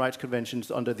binding human rights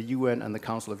conventions under the UN and the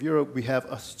Council of Europe, we have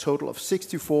a total of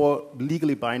 64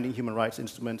 legally binding human rights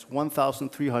instruments,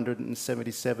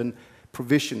 1,377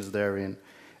 provisions therein.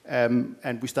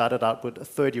 And we started out with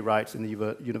 30 rights in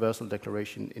the Universal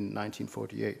Declaration in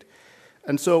 1948.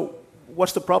 And so,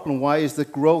 what's the problem? Why is the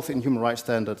growth in human rights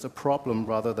standards a problem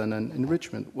rather than an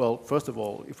enrichment? Well, first of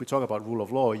all, if we talk about rule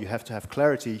of law, you have to have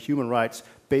clarity. Human rights,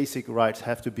 basic rights,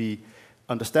 have to be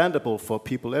understandable for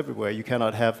people everywhere. You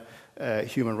cannot have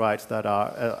human rights that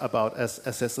are about as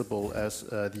accessible as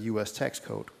the US tax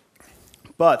code.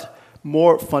 But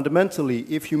more fundamentally,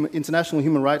 if international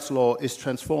human rights law is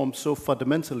transformed so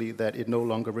fundamentally that it no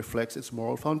longer reflects its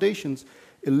moral foundations,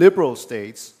 illiberal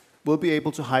states will be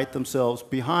able to hide themselves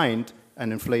behind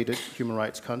an inflated human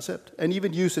rights concept and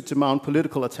even use it to mount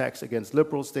political attacks against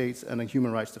liberal states and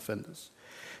human rights defenders.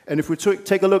 And if we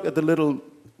take a look at the little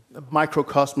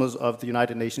microcosmos of the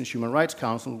United Nations Human Rights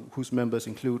Council, whose members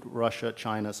include Russia,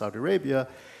 China, Saudi Arabia,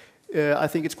 I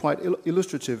think it's quite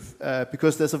illustrative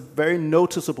because there's a very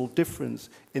noticeable difference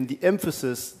in the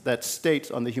emphasis that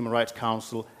states on the Human Rights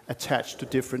Council attach to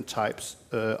different types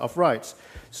of rights.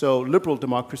 So liberal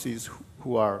democracies,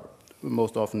 who are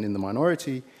most often in the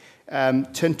minority,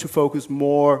 tend to focus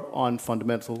more on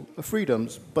fundamental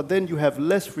freedoms. But then you have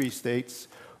less free states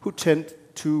who tend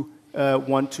to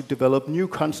want to develop new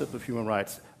concepts of human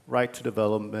rights, right to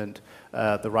development,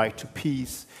 the right to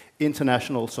peace,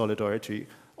 international solidarity.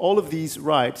 All of these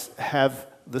rights have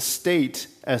the state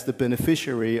as the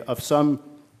beneficiary of some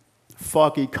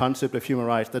foggy concept of human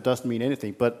rights that doesn't mean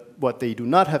anything. But what they do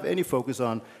not have any focus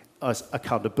on is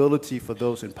accountability for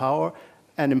those in power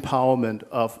and empowerment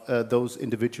of those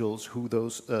individuals who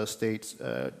those states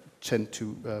tend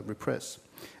to repress.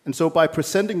 And so by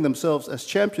presenting themselves as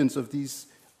champions of these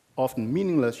often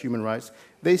meaningless human rights,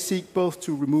 they seek both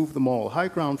to remove the moral high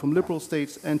ground from liberal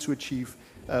states and to achieve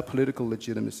political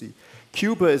legitimacy.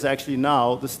 Cuba is actually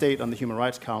now the state on the Human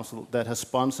Rights Council that has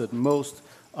sponsored most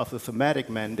of the thematic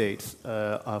mandates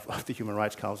of the Human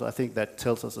Rights Council. I think that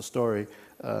tells us a story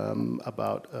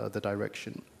about the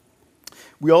direction.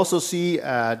 We also see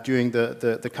during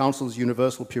the Council's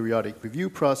Universal Periodic Review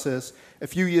process, a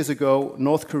few years ago,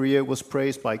 North Korea was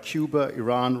praised by Cuba,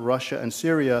 Iran, Russia, and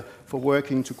Syria for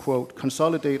working to, quote,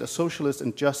 consolidate a socialist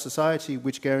and just society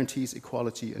which guarantees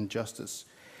equality and justice.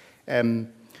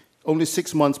 Only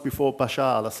 6 months before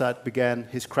Bashar al-Assad began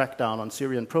his crackdown on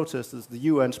Syrian protesters, the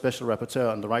UN Special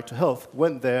Rapporteur on the Right to Health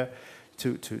went there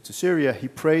to Syria. He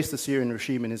praised the Syrian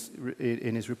regime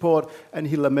in his report, and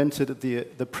he lamented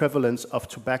the prevalence of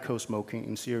tobacco smoking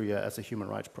in Syria as a human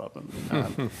rights problem.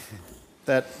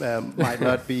 That might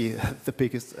not be the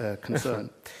biggest concern.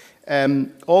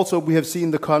 Also, we have seen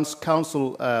the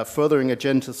Council furthering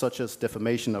agendas such as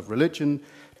defamation of religion,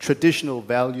 traditional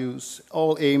values,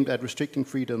 all aimed at restricting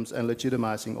freedoms and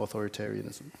legitimizing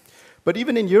authoritarianism. But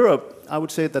even in Europe, I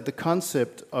would say that the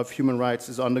concept of human rights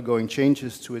is undergoing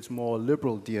changes to its more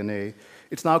liberal DNA.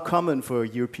 It's now common for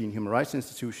European human rights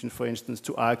institutions, for instance,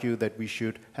 to argue that we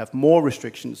should have more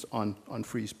restrictions on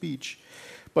free speech.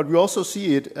 But we also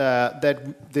see it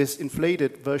that this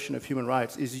inflated version of human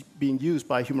rights is being used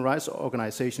by human rights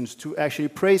organizations to actually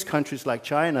praise countries like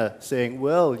China, saying,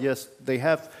 well, yes, they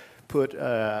have put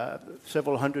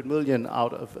several hundred million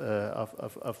out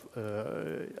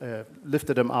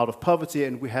lifted them out of poverty,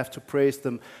 and we have to praise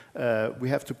them. We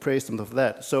have to praise them for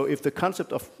that. So if the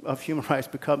concept of human rights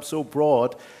becomes so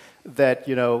broad that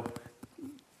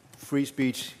free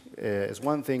speech is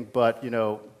one thing, but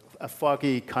a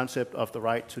foggy concept of the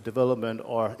right to development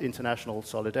or international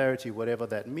solidarity, whatever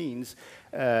that means,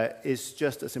 is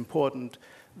just as important,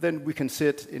 then we can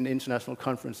sit in international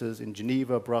conferences in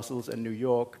Geneva, Brussels, and New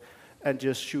York and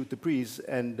just shoot the breeze,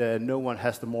 and no one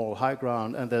has the moral high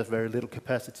ground, and there's very little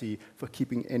capacity for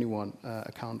keeping anyone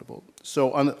accountable.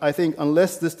 So I think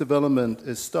unless this development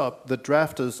is stopped, the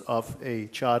drafters of a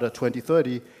Charter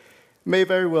 2030 may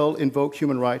very well invoke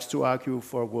human rights to argue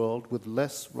for a world with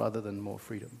less rather than more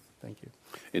freedom. Thank you.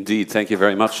 Indeed, thank you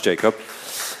very much, Jacob.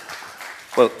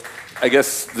 Well, I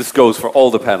guess this goes for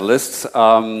all the panelists.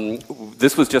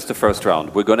 This was just the first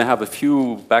round. We're going to have a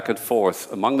few back and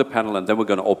forth among the panel, and then we're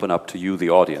going to open up to you, the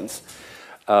audience.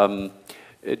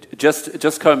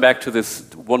 Just coming back to this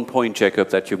one point, Jacob,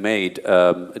 that you made.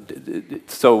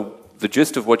 So the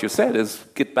gist of what you said is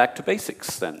get back to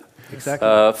basics then. Exactly.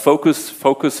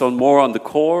 Focus on more on the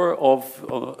core of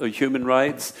human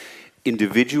rights,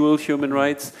 individual human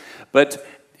rights. But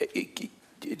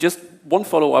just one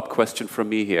follow-up question from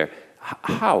me here.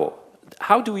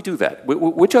 How do we do that?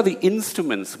 Which are the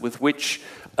instruments with which,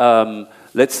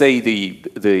 let's say, the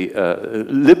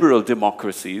liberal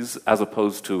democracies, as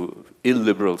opposed to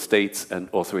illiberal states and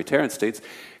authoritarian states,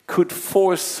 could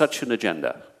force such an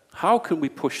agenda? How can we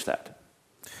push that?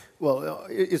 Well,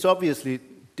 it's obviously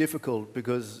difficult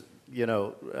because,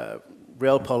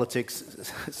 real politics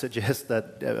suggests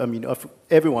that,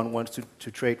 everyone wants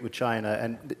to trade with China.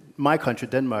 And my country,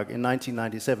 Denmark, in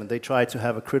 1997, they tried to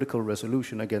have a critical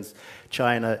resolution against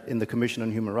China in the Commission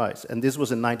on Human Rights. And this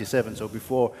was in 97, so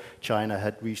before China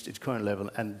had reached its current level.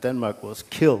 And Denmark was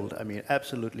killed,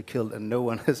 absolutely killed, and no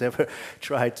one has ever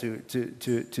tried to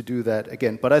do that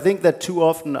again. But I think that too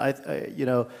often,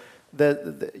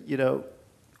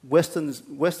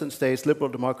 Western states, liberal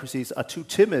democracies, are too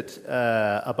timid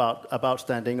about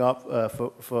standing up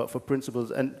for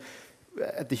principles. And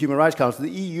at the Human Rights Council,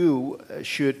 the EU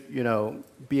should,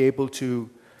 be able to.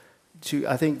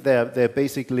 I think they're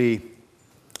basically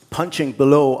punching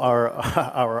below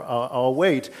our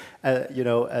weight,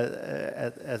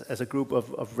 as a group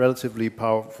of relatively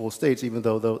powerful states, even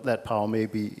though that power may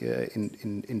be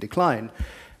in decline.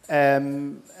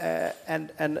 And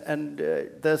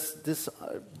there's this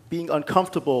being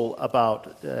uncomfortable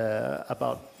about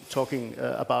talking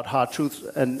about hard truths.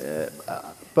 And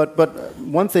but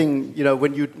one thing,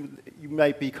 when you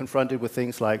might be confronted with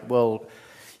things like,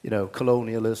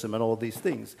 colonialism and all these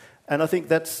things, and I think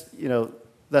that's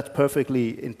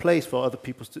perfectly in place for other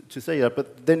people to say that.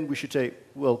 But then we should say,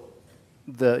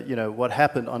 what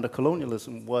happened under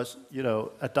colonialism was,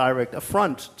 a direct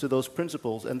affront to those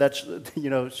principles, and that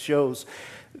shows,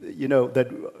 that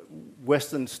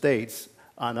Western states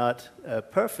are not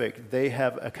perfect. They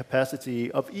have a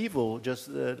capacity of evil, just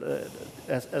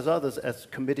as others, as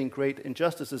committing great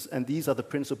injustices, and these are the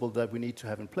principles that we need to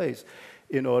have in place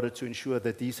in order to ensure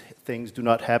that these things do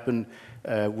not happen,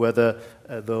 whether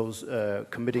those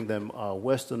committing them are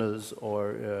Westerners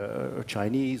or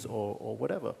Chinese or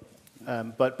whatever.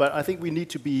 But I think we need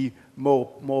to be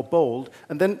more bold,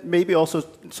 and then maybe also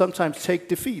sometimes take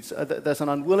defeats. There's an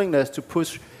unwillingness to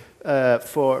push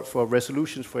for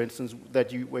resolutions, for instance,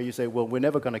 where you say, we're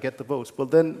never going to get the votes. Well,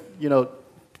 then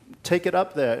take it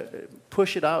up there,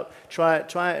 push it out,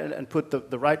 try and put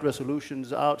the right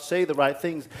resolutions out, say the right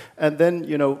things, and then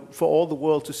for all the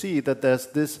world to see that there's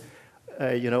this.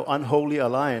 Unholy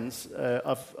alliance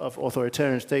of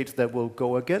authoritarian states that will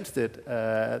go against it.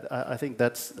 I think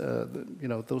that's,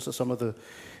 those are some of the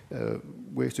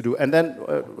ways to do. And then,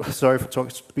 sorry for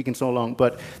speaking so long,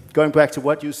 but going back to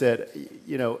what you said,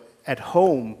 at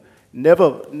home,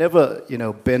 never,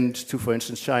 bend to, for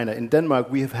instance, China. In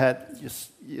Denmark, we have had,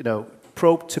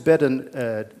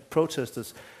 pro-Tibetan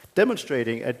protesters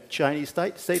demonstrating at Chinese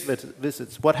state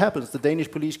visits. What happens? The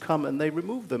Danish police come and they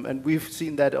remove them. And we've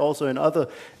seen that also in other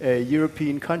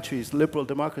European countries, liberal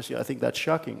democracy. I think that's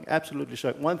shocking, absolutely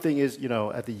shocking. One thing is,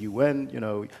 at the UN,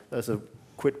 there's a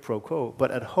quid pro quo.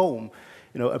 But at home,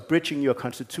 abridging your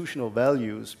constitutional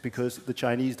values because the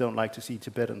Chinese don't like to see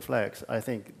Tibetan flags, I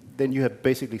think then you have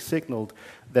basically signaled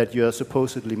that your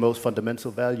supposedly most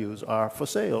fundamental values are for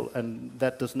sale, and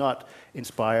that does not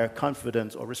inspire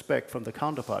confidence or respect from the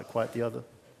counterpart, quite the other.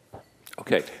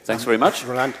 Okay, thanks very much.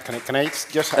 Roland, can I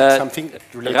just add something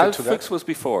related Ralph to that? Fuchs was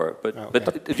before, but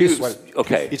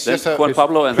okay. It's then just Juan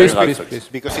Pablo and then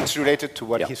Ralph because it's related to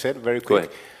what he said very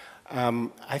quick.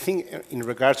 I think in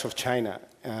regards of China,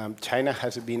 China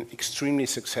has been extremely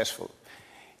successful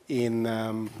in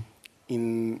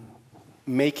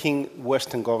making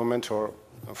Western governments or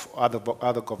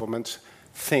other governments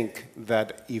think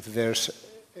that if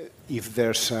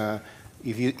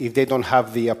they don't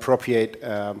have the appropriate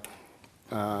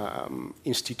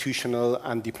institutional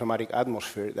and diplomatic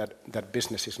atmosphere, that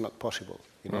business is not possible.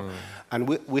 You know? And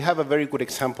we have a very good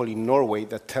example in Norway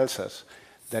that tells us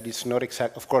that it's not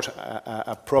exact. Of course,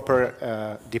 a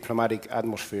proper diplomatic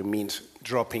atmosphere means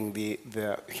dropping the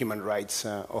human rights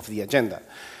of the agenda.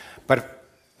 But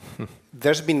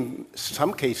there's been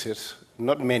some cases,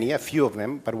 not many, a few of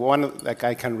them, but one like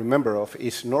I can remember of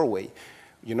is Norway.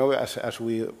 You know, as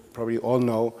we probably all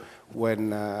know, when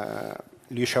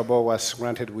Liu Xiaobo was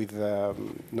granted with the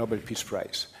Nobel Peace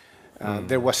Prize,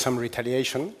 there was some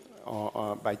retaliation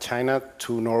by China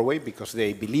to Norway because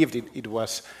they believed it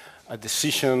was a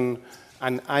decision,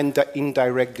 an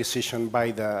indirect decision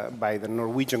by the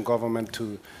Norwegian government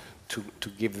to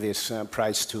give this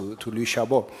prize to Liu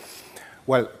Xiaobo.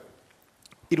 Well,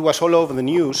 it was all over the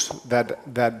news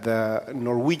that the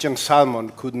Norwegian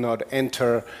salmon could not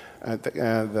enter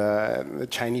the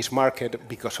Chinese market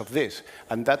because of this,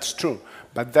 and that's true.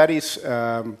 But that is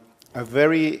a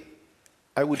very,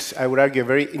 I would argue, a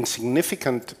very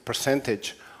insignificant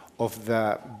percentage of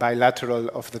the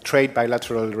trade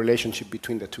bilateral relationship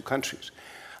between the two countries.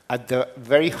 At the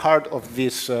very heart of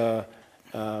this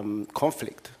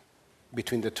conflict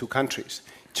between the two countries,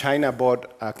 China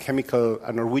bought a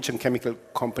Norwegian chemical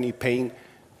company paying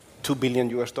 $2 billion.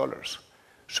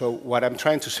 So what I'm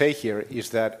trying to say here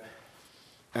is that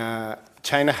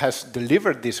China has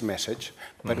delivered this message,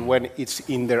 but when it's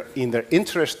in their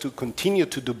interest to continue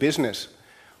to do business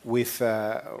with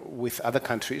other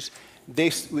countries,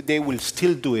 they will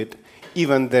still do it,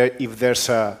 even if there's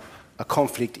a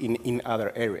conflict in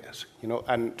other areas. You know,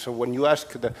 and so when you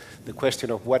ask the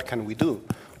question of what can we do,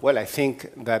 well, I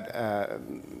think that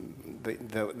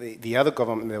the other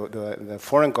government, the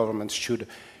foreign governments should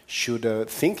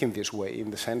think in this way, in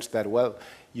the sense that, well,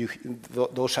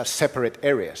 those are separate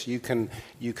areas. You can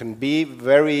be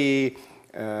very,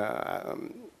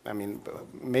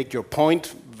 make your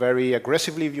point very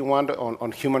aggressively if you want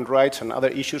on human rights and other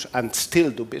issues, and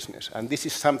still do business. And this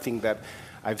is something that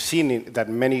I've seen that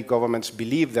many governments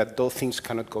believe that those things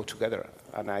cannot go together,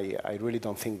 and I really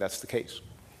don't think that's the case.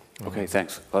 Okay,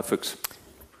 thanks. Fuchs.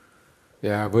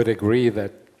 Yeah, I would agree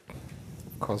that,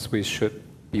 of course, we should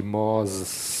be more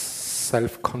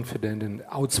self-confident and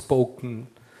outspoken,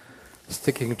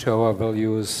 sticking to our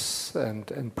values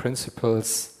and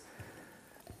principles.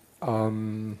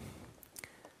 But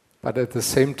at the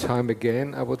same time,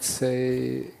 again, I would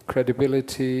say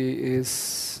credibility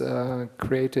is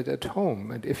created at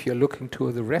home. And if you're looking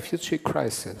to the refugee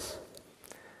crisis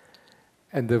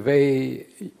and the way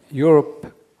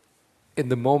Europe in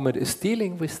the moment is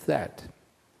dealing with that,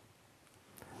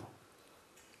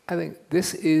 I think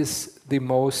this is the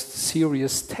most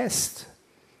serious test.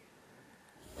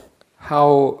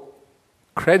 How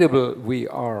credible we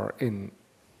are in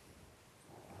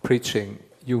preaching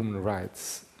human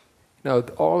rights. You know,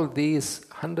 all these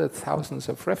hundreds of thousands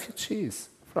of refugees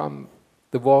from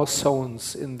the war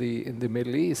zones in the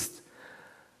Middle East,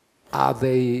 are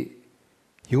they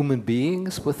human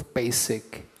beings with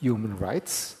basic human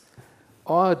rights?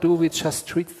 Or do we just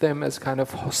treat them as kind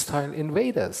of hostile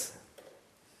invaders?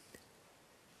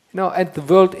 You know, and the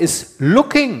world is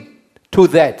looking to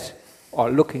that,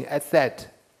 or looking at that.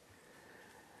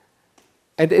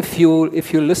 And if you're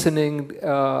listening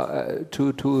to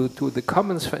the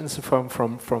comments, for instance,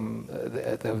 from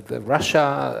the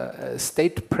Russia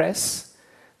state press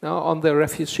now on the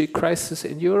refugee crisis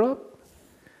in Europe,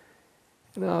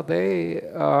 you know, they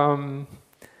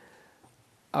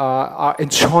are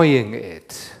enjoying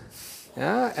it,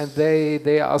 yeah, and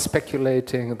they are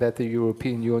speculating that the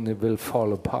European Union will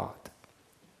fall apart.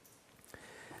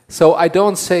 So I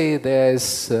don't say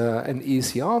there's an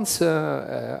easy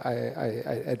answer.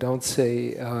 I don't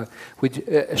say we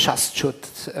just should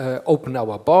open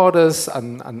our borders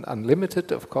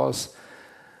unlimited. Of course,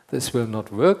 this will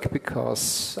not work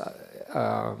because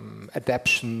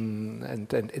adaptation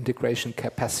and integration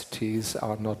capacities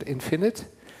are not infinite.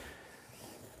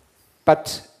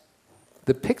 But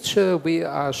the picture we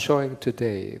are showing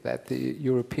today, that the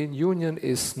European Union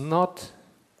is not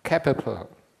capable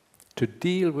to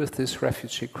deal with this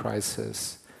refugee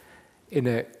crisis in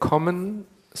a common,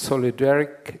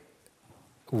 solidaric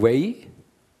way,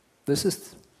 this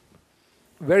is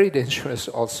very dangerous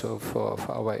also for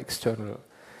our external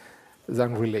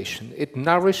relation. It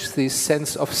nourishes the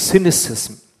sense of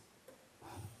cynicism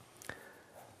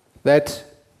that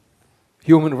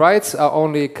human rights are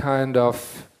only kind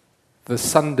of the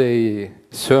Sunday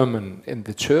sermon in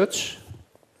the church,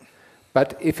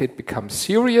 but if it becomes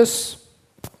serious,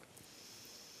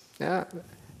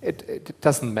 it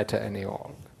doesn't matter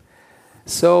anymore.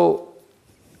 So,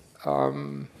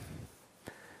 to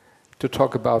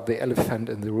talk about the elephant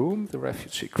in the room, the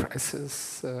refugee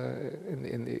crisis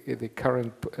in the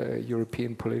current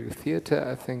European political theater,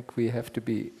 I think we have to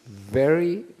be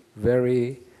very,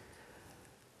 very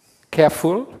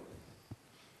careful,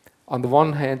 on the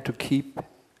one hand, to keep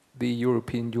the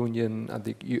European Union and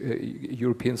the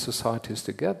European societies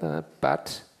together,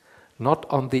 but not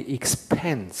on the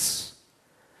expense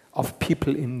of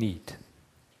people in need.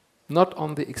 Not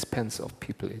on the expense of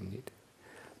people in need.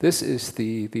 This is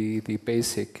the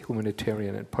basic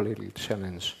humanitarian and political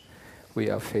challenge we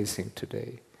are facing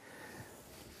today.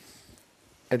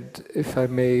 And if I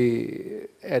may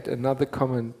add another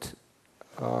comment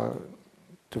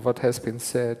to what has been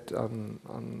said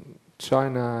on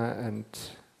China, and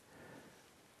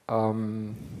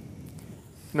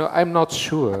no, I'm not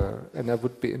sure, and I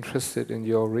would be interested in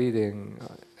your reading,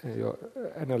 your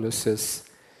analysis,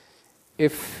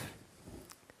 if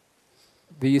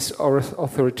these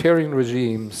authoritarian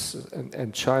regimes,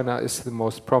 and China is the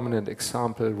most prominent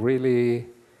example, really,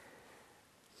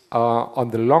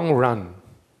 on the long run,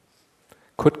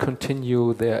 could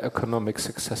continue their economic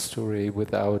success story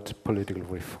without political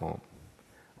reform,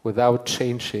 without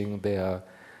changing their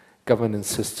governance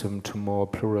system to more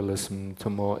pluralism,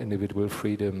 to more individual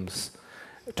freedoms,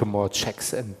 to more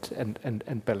checks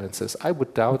and balances. I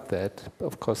would doubt that.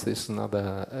 Of course, this is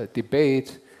another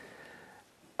debate.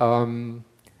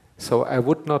 So I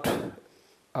would not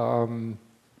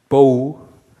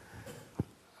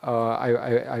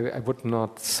I would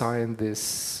not sign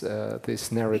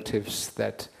these narratives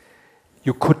that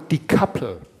you could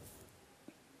decouple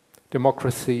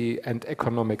democracy and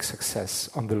economic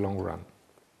success on the long run.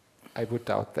 I would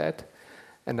doubt that.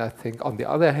 And I think, on the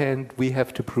other hand, we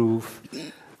have to prove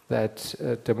that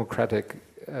democratic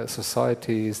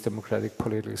societies, democratic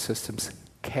political systems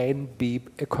can be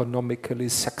economically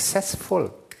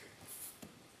successful.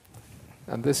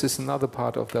 And this is another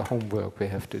part of the homework we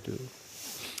have to do.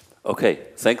 Okay,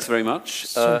 thanks very much.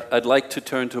 Sure. I'd like to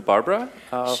turn to Barbara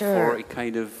Sure. for a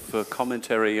kind of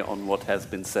commentary on what has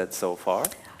been said so far.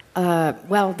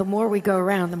 Well, the more we go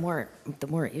around, the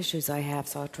more issues I have,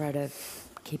 so I'll try to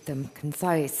keep them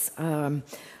concise.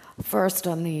 First,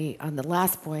 on the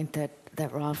last point that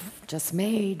Rolf just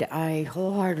made, I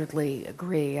wholeheartedly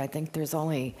agree. I think there's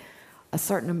only a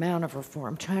certain amount of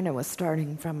reform. China was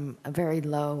starting from a very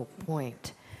low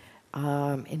point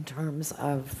in terms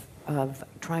of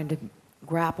trying to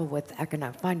grapple with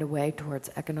find a way towards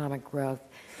economic growth.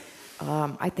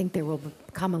 I think there will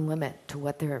come a limit to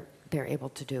what they're able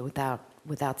to do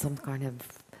without some kind of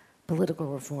political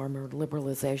reform or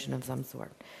liberalization of some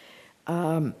sort.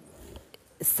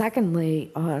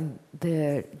 Secondly, on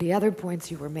the other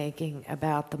points you were making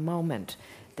about the moment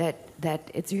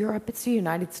that it's Europe, it's the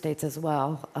United States as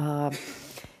well,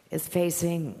 is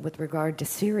facing with regard to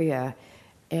Syria.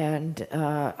 And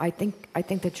I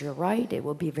think that you're right. It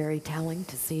will be very telling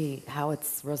to see how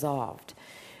it's resolved.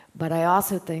 But I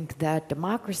also think that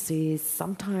democracies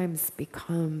sometimes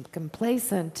become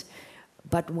complacent,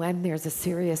 but when there's a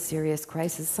serious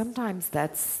crisis, sometimes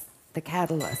that's the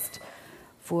catalyst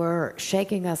for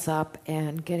shaking us up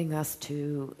and getting us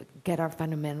to get our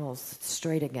fundamentals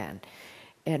straight again.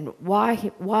 And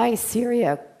why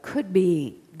Syria could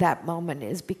be that moment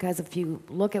is because if you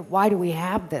look at why do we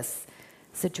have this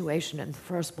situation in the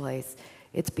first place,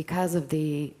 it's because of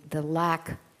the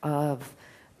lack of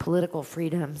political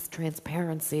freedoms,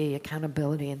 transparency,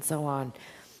 accountability, and so on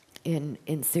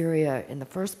in Syria in the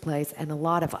first place, and a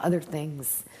lot of other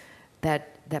things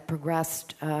that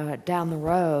progressed down the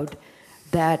road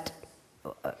that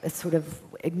sort of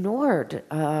ignored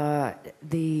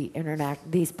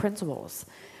these principles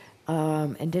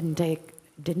and didn't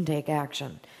take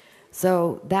action.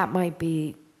 So that might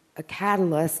be a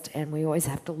catalyst, and we always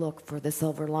have to look for the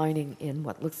silver lining in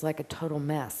what looks like a total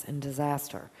mess and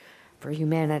disaster for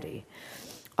humanity.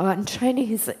 On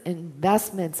Chinese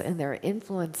investments and their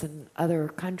influence in other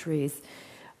countries,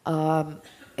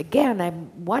 again,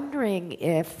 I'm wondering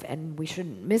if, and we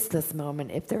shouldn't miss this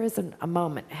moment, if there isn't a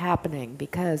moment happening,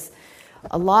 because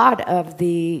a lot of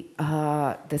the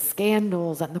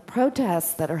scandals and the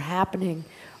protests that are happening,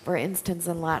 for instance,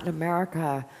 in Latin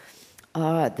America,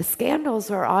 the scandals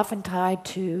are often tied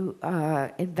to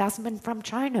investment from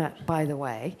China, by the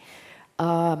way,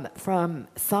 from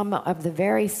some of the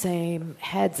very same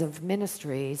heads of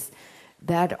ministries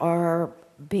that are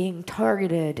being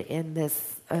targeted in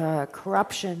this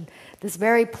corruption, this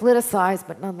very politicized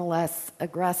but nonetheless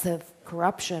aggressive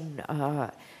corruption,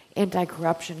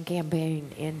 anti-corruption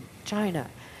campaign in China.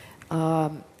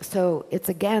 So it's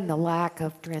again the lack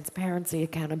of transparency,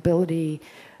 accountability,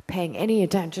 paying any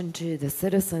attention to the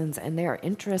citizens and their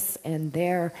interests and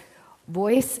their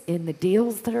voice in the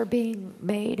deals that are being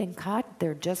made and cut.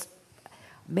 They're just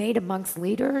made amongst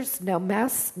leaders, no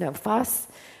mess, no fuss,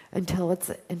 until it's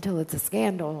a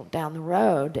scandal down the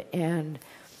road. And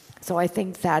so I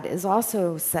think that is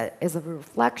also set as a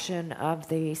reflection of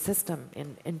the system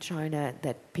in China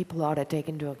that people ought to take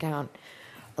into account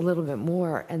a little bit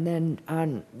more. And then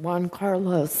on Juan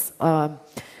Carlos,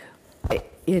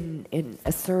 in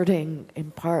asserting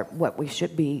in part what we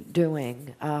should be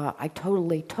doing, I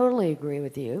totally agree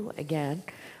with you, again,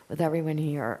 with everyone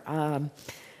here,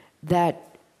 that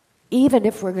even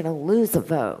if we're going to lose a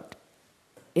vote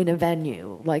in a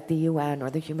venue like the UN or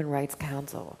the Human Rights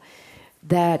Council,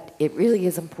 that it really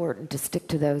is important to stick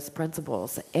to those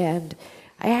principles. And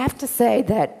I have to say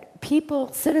that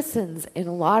people, citizens in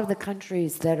a lot of the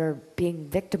countries that are being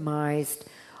victimized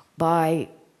by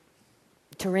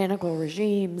tyrannical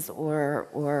regimes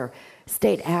or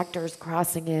state actors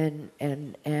crossing in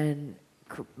and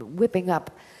whipping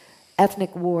up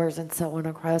ethnic wars and so on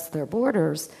across their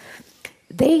borders,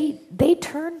 they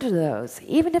turn to those.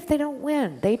 Even if they don't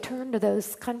win, they turn to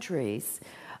those countries.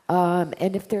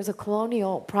 And if there's a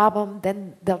colonial problem,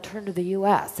 then they'll turn to the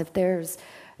U.S. If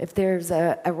there's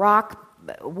a Iraq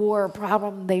war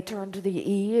problem, they turn to the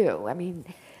EU. I mean,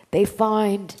 they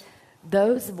find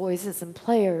those voices and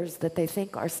players that they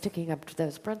think are sticking up to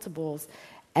those principles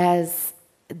as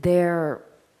their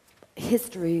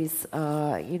histories,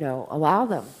 allow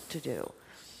them to do.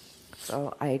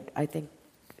 So I think,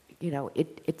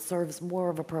 it serves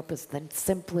more of a purpose than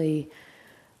simply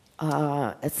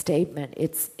a statement.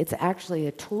 It's actually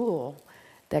a tool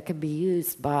that can be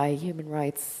used by human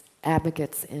rights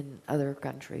advocates in other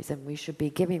countries, and we should be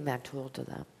giving that tool to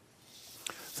them.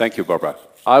 Thank you, Barbara.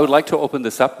 I would like to open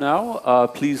this up now.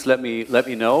 Please let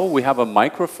me know. We have a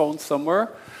microphone somewhere.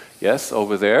 Yes,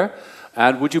 over there.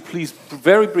 And would you please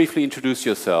very briefly introduce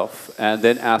yourself and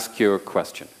then ask your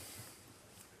question?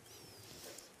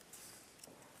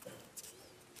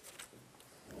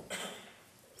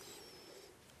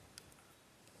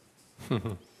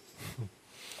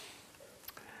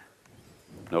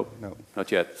 Nope. No,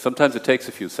 not yet. Sometimes it takes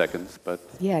a few seconds, but...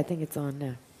 Yeah, I think it's on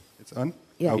now. It's on?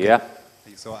 Yeah. Okay. Yeah.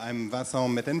 So I'm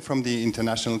Vincent Metten from the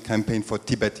International Campaign for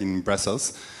Tibet in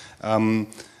Brussels. I'm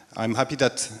happy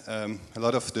that a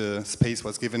lot of the space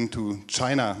was given to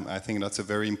China. I think that's a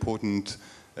very important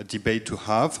debate to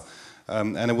have.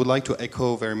 And I would like to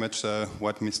echo very much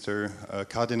what Mr.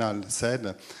 Cardinal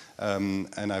said.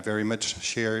 And I very much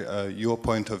share your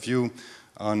point of view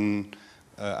on,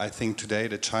 I think today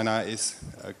that China is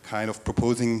kind of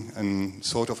proposing a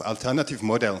sort of alternative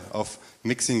model of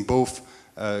mixing both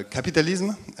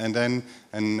capitalism and then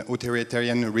an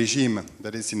authoritarian regime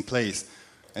that is in place.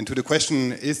 And to the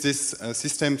question, is this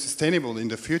system sustainable in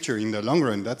the future, in the long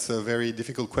run? That's a very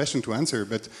difficult question to answer.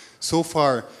 But so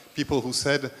far, people who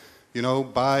said,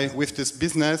 with this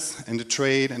business and the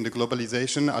trade and the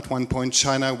globalization, at one point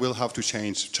China will have to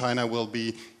change. China will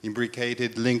be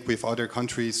imbricated, linked with other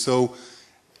countries. So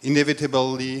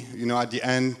inevitably, at the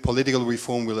end, political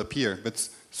reform will appear. But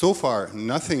so far,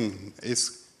 nothing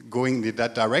is going in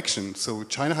that direction. So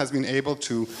China has been able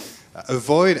to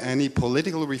avoid any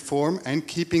political reform and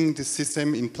keeping the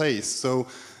system in place. So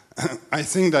I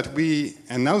think that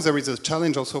and now there is a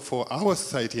challenge also for our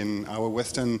society and our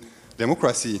Western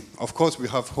democracy. Of course, we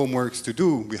have homeworks to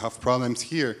do, we have problems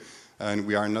here, and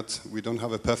we don't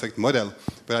have a perfect model,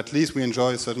 but at least we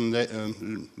enjoy a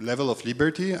certain level of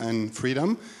liberty and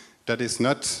freedom. That is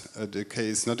not the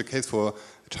case for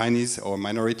Chinese or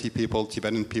minority people,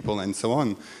 Tibetan people, and so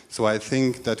on. So I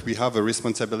think that we have a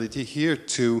responsibility here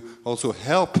to also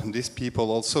help these people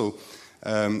also.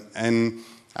 And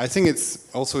I think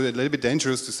it's also a little bit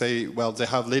dangerous to say, well, they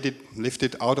have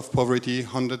lifted out of poverty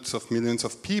hundreds of millions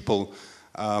of people.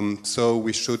 So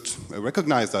we should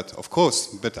recognize that, of course,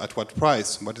 but at what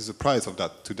price? What is the price of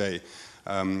that today?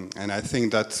 And I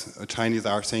think that Chinese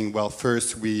are saying, well,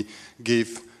 first we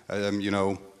give,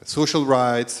 social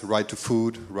rights, right to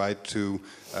food, right to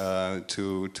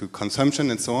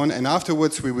consumption, and so on. And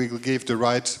afterwards, we will give the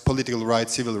political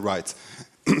rights, civil rights.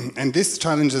 And this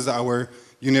challenges our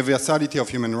universality of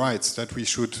human rights that we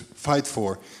should fight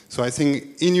for. So I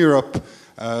think in Europe,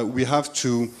 we have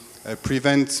to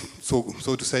prevent, so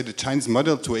to say, the Chinese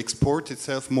model to export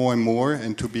itself more and more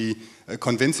and to be a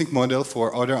convincing model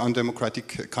for other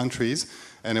undemocratic countries.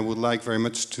 And I would like very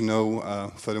much to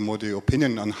know, furthermore, the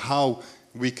opinion on how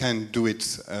we can do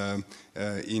it,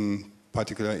 in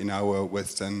particular in our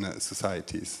Western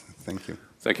societies. Thank you.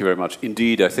 Thank you very much.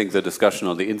 Indeed, I think the discussion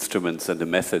on the instruments and the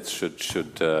methods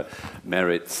should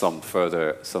merit some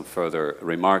further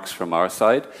remarks from our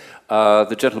side.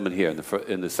 The gentleman here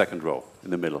in the second row, in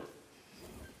the middle.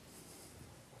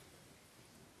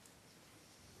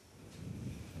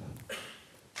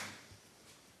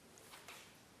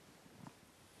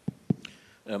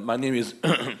 My name is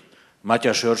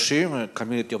Matya Sörsi,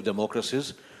 Community of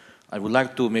Democracies. I would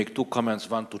like to make two comments,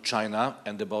 one to China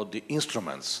and about the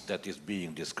instruments that is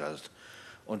being discussed.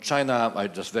 On China, I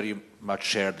just very much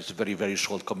share this very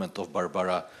short comment of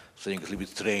Barbara, saying it's a little bit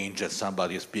strange that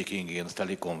somebody is speaking in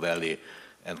Silicon Valley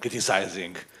and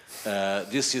criticizing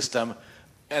this system.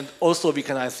 And also we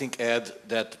can, I think, add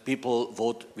that people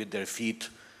vote with their feet.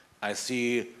 I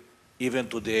see even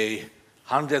today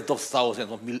hundreds of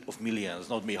thousands of millions,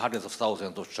 not me, hundreds of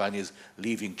thousands of Chinese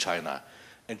leaving China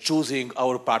and choosing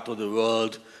our part of the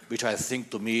world, which I think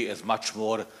to me is much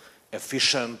more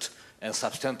efficient and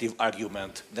substantive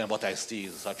argument than what I see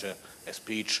in such a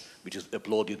speech, which is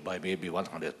applauded by maybe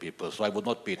 100 people. So I would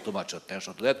not pay too much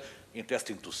attention to that.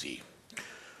 Interesting to see.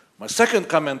 My second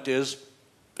comment is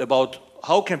about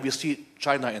how can we see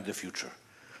China in the future.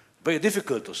 Very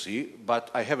difficult to see, but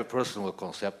I have a personal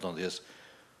concept on this.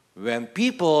 When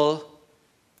people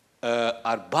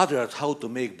are bothered how to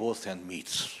make both ends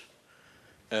meet,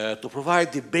 to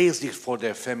provide the basics for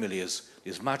their families,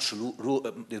 there's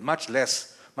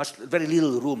very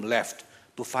little room left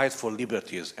to fight for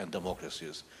liberties and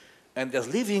democracies. And as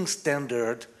living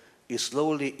standard is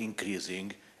slowly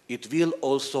increasing, it will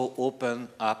also open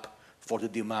up for the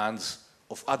demands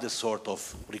of other sort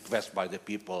of requests by the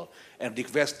people, and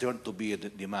requests turn to be a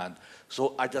demand.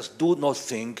 So I just do not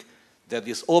think that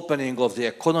this opening of the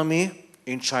economy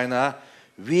in China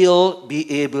will be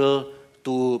able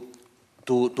to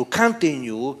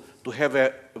continue to have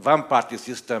a one-party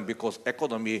system, because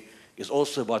economy is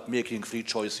also about making free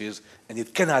choices, and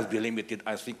it cannot be limited,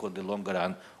 I think, on the longer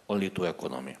run, only to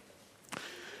economy.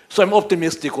 So I'm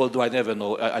optimistic, although I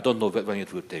don't know when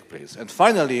it will take place. And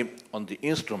finally, on the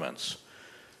instruments,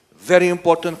 very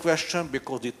important question,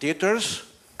 because dictators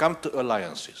come to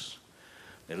alliances.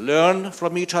 They learn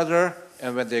from each other,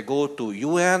 and when they go to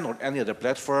UN or any other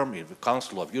platform, in the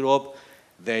Council of Europe,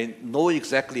 they know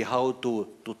exactly how to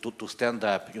stand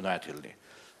up unitedly.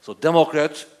 So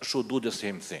Democrats should do the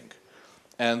same thing.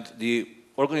 And the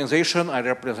organization I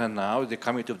represent now, the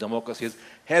Community of Democracies,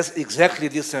 has exactly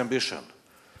this ambition.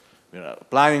 We are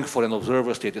applying for an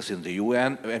observer status in the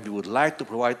UN, and we would like to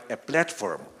provide a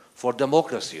platform for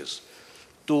democracies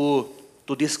to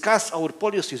discuss our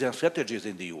policies and strategies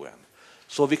in the UN.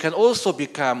 So we can also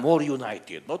become more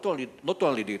united, not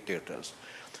only dictators.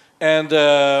 And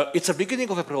it's a beginning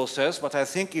of a process, but I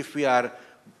think if we are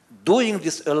doing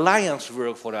this alliance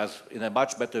work for us in a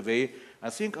much better way, I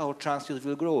think our chances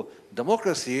will grow.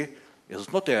 Democracy is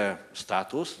not a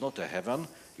status, not a heaven,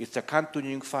 it's a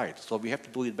continuing fight, so we have to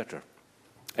do it better.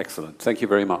 Excellent, thank you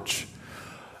very much.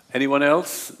 Anyone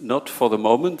else? Not for the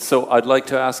moment, so I'd like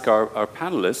to ask our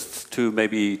panelists to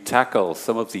maybe tackle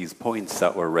some of these points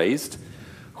that were raised.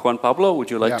 Juan Pablo, would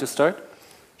you like to start?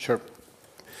 Sure.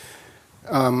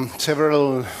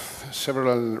 Several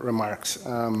remarks.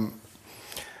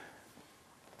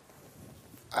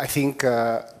 I think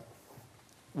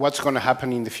what's going to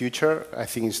happen in the future, I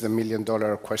think, is the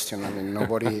million-dollar question. I mean,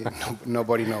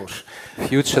 nobody knows.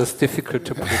 Future is difficult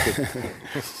to predict.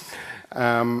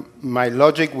 My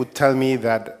logic would tell me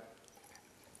that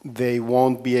they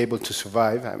won't be able to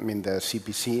survive, I mean, the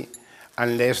CPC,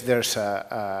 unless there's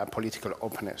a political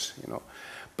openness, you know.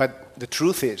 But the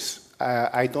truth is,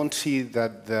 I don't see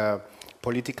that the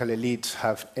political elites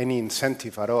have any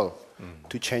incentive at all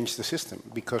to change the system,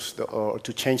 or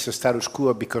to change the status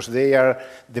quo, because they are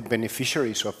the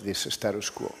beneficiaries of this status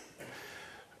quo.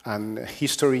 And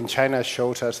history in China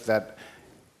shows us that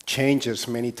changes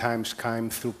many times come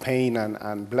through pain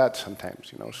and blood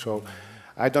sometimes, you know. So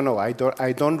I don't know. I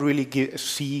don't really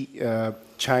see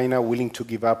China willing to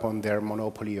give up on their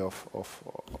monopoly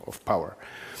of power.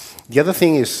 The other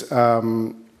thing is,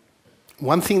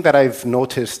 one thing that I've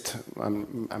noticed,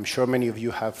 I'm sure many of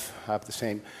you have the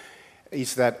same,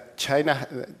 is that China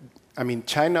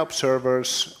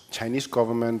observers, Chinese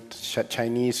government,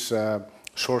 Chinese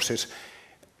sources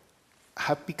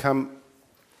have become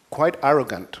quite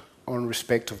arrogant on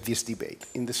respect of this debate,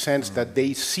 in the sense that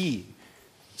they see,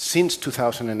 since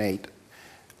 2008,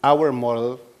 our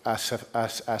model as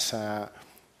a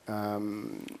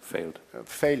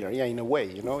failure, yeah, in a way,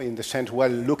 you know, in the sense, well,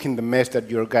 look in the mess that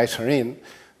your guys are in,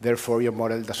 therefore your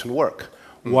model doesn't work.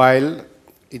 While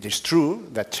it is true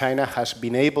that China has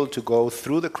been able to go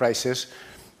through the crisis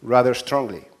rather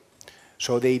strongly.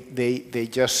 So they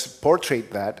just portray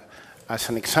that as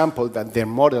an example that their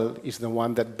model is the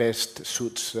one that best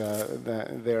suits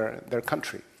their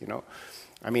country. You know,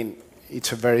 I mean,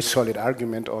 it's a very solid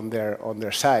argument on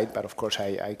their side, but of course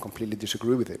I completely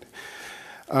disagree with it.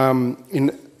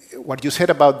 In what you said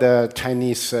about the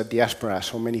Chinese diaspora,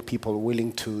 so many people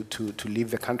willing to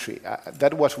leave the country,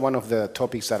 that was one of the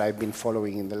topics that I've been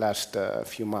following in the last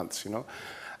few months. You know,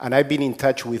 and I've been in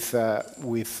touch with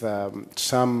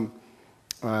some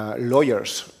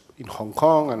lawyers in Hong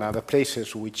Kong and other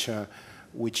places which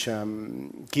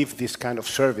give this kind of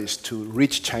service to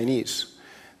rich Chinese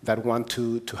that want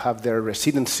to have their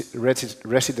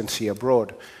residency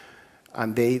abroad.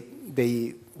 And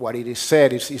what it is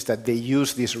said is that they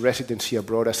use this residency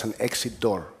abroad as an exit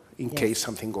door in case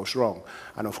something goes wrong.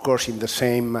 And of course, in the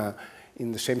same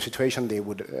situation, they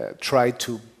would try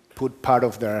to put part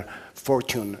of their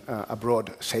fortune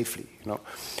abroad safely. You know,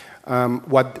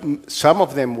 what some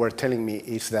of them were telling me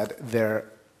is that their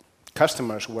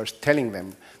customers were telling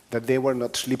them that they were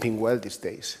not sleeping well these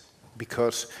days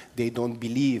because they don't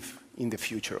believe in the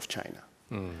future of China.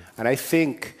 And I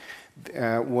think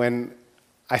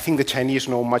I think the Chinese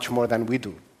know much more than we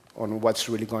do on what's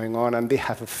really going on, and they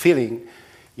have a feeling,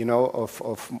 you know, of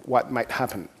what might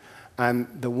happen. And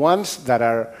the ones that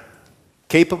are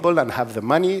capable and have the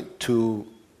money to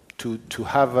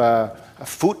have a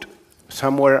foot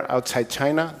somewhere outside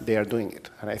China, they are doing it.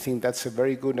 And I think that's a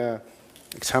very good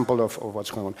example of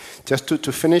what's going on. Just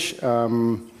to finish,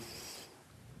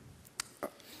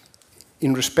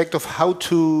 in respect of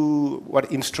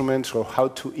what instruments or how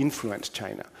to influence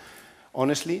China,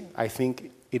 honestly, I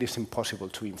think it is impossible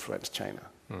to influence China.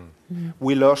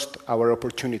 We lost our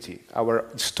opportunity. Our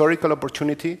historical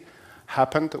opportunity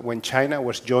happened when China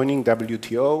was joining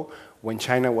WTO, when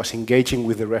China was engaging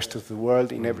with the rest of the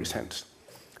world in every sense.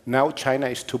 Now China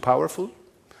is too powerful,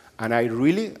 and I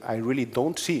really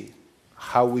don't see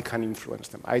how we can influence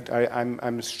them.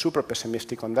 I'm super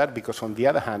pessimistic on that because, on the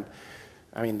other hand,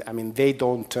 I mean they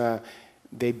don't.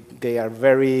 They are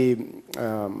very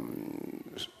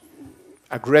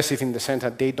aggressive in the sense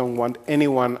that they don't want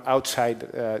anyone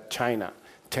outside China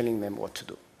telling them what to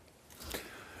do.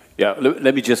 Yeah,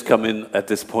 let me just come in at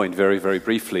this point very, very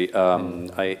briefly.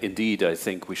 I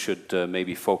think we should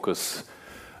maybe focus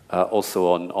also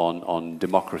on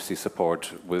democracy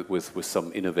support with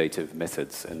some innovative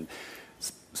methods. And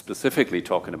specifically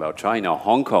talking about China,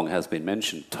 Hong Kong has been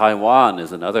mentioned. Taiwan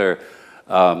is another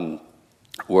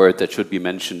word that should be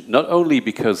mentioned, not only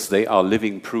because they are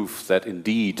living proof that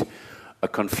indeed a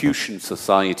Confucian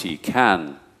society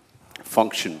can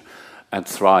function and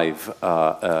thrive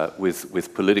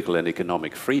with political and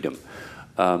economic freedom,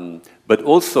 but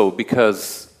also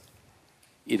because,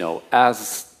 you know,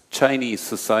 as Chinese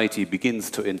society begins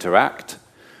to interact,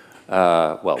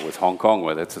 with Hong Kong,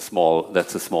 where that's a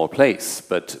small place,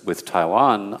 but with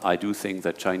Taiwan, I do think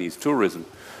that Chinese tourism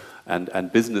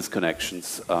and business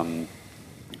connections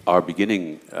are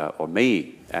beginning or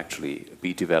may actually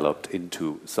be developed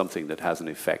into something that has an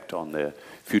effect on the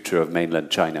future of mainland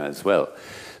China as well.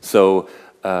 So,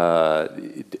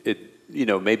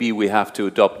 maybe we have to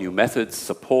adopt new methods,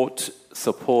 support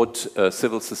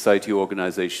civil society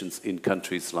organizations in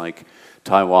countries like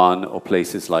Taiwan or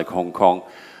places like Hong Kong.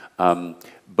 I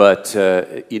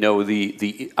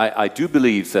do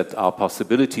believe that our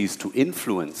possibilities to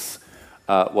influence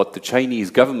what the Chinese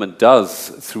government does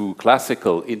through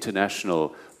classical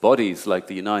international bodies like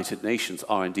the United Nations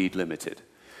are indeed limited.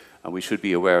 And we should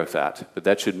be aware of that. But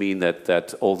that should mean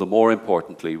that all the more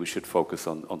importantly, we should focus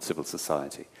on civil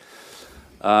society.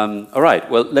 All right,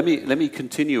 well, let me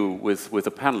continue with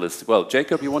the panelists. Well,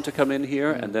 Jacob, you want to come in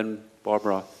here? And then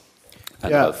Barbara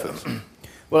and Alfred.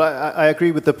 Well, I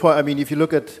agree with the point. I mean, if you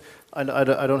look at, I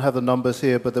don't have the numbers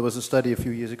here, but there was a study a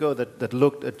few years ago that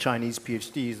looked at Chinese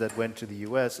PhDs that went to the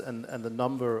US, and the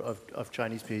number of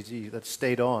Chinese PhDs that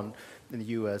stayed on in the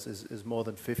US is more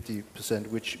than 50%,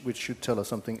 which should tell us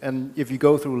something. And if you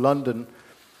go through London,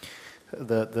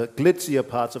 the glitzier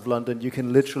parts of London, you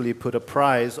can literally put a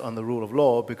prize on the rule of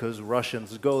law because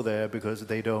Russians go there because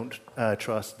they don't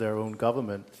trust their own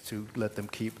government to let them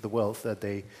keep the wealth that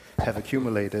they have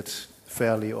accumulated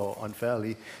fairly or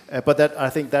unfairly. But I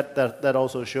think that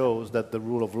also shows that the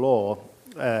rule of law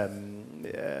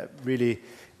really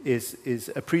is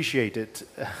appreciated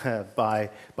by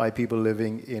people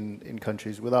living in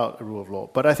countries without a rule of law.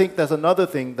 But I think there's another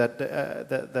thing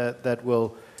that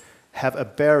will have a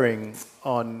bearing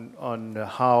on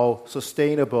how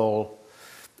sustainable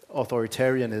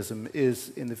authoritarianism is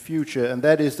in the future, and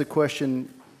that is the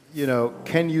question,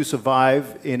 can you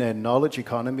survive in a knowledge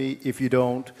economy if you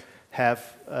don't have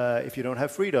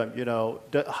freedom?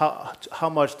 How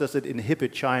much does it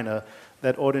inhibit China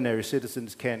that ordinary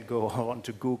citizens can't go on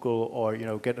to Google or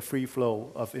get a free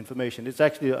flow of information? It's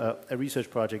actually a research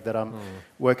project that I'm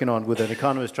working on with an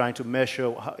economist, trying to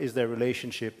measure is there a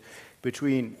relationship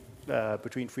between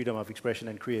freedom of expression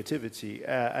and creativity.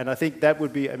 And I think that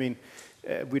would be,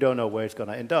 we don't know where it's going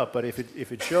to end up, but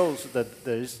if it shows that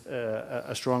there's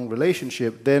a strong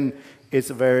relationship, then it's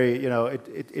a very,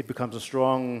 it becomes a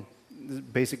strong,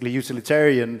 basically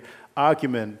utilitarian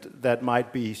argument that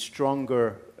might be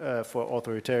stronger for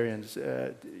authoritarians,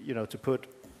 to put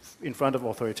in front of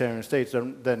authoritarian states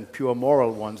than pure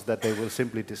moral ones that they will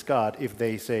simply discard if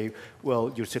they say,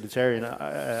 well, utilitarian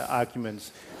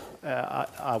arguments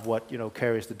are what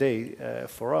carries the day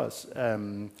for us.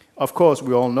 Of course,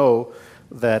 we all know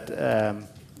that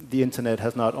the internet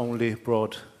has not only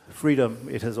brought freedom,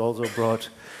 it has also brought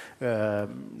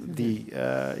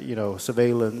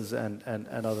surveillance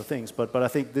and other things. But I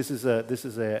think this is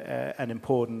an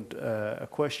important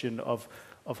question of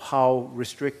how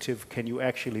restrictive can you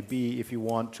actually be if you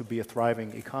want to be a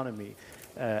thriving economy.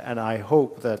 And I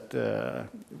hope that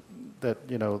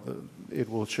it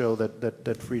will show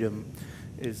that freedom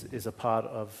is a part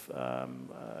of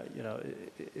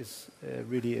is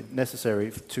really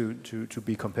necessary to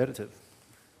be competitive.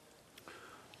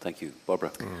 Thank you,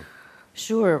 Barbara.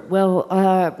 Sure. Well,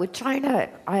 with China,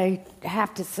 I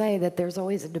have to say that there's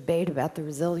always a debate about the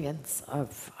resilience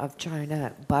of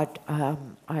China, but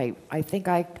I think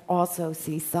I also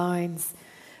see signs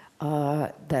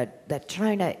that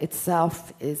China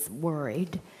itself is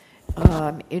worried.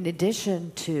 In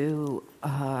addition to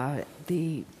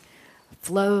the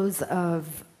flows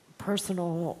of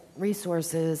personal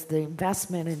resources, the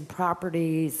investment in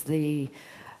properties, the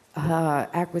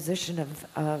acquisition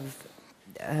of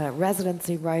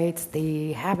residency rights,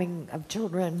 the having of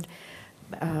children,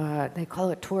 they call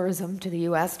it tourism to the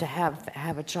U.S. to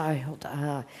have a child,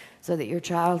 so that your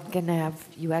child can have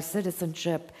U.S.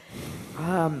 citizenship.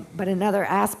 But another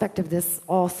aspect of this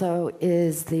also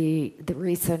is the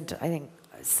recent, I think,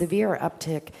 severe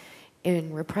uptick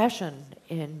in repression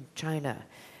in China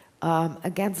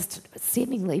against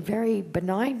seemingly very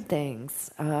benign things,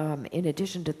 in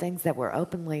addition to things that were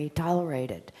openly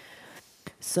tolerated.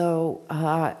 So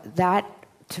that,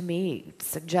 to me,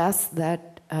 suggests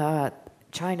that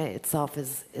China itself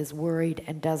is worried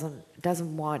and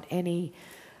doesn't want any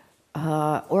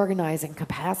organizing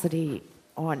capacity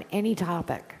on any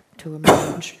topic to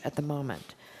emerge at the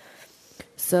moment.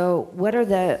 So what are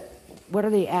the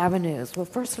avenues? Well,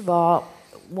 first of all,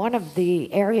 one of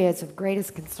the areas of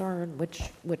greatest concern,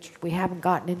 which we haven't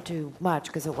gotten into much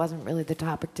because it wasn't really the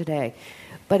topic today,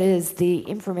 but is the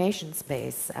information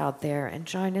space out there. And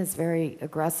China is very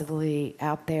aggressively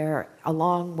out there,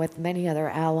 along with many other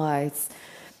allies,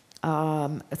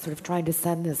 sort of trying to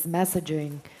send this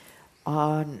messaging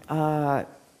on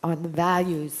the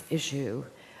values issue,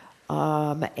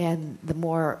 and the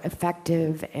more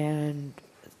effective and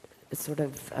sort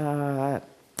of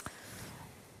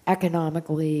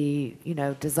economically,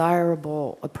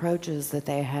 desirable approaches that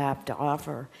they have to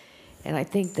offer. And I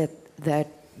think that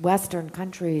Western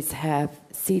countries have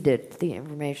ceded the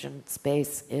information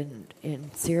space in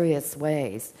serious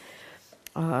ways,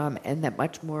 and that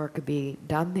much more could be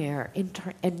done there.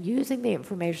 And using the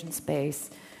information space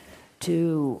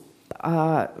to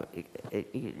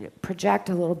project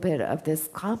a little bit of this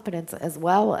confidence, as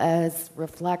well as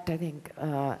reflect, I think,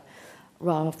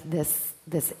 Rolf, this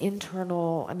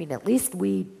internal, at least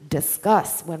we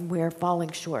discuss when we're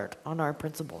falling short on our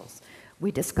principles.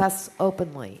 We discuss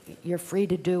openly. You're free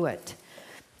to do it.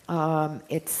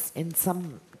 It's in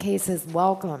some cases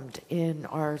welcomed in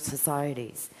our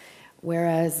societies,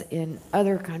 whereas in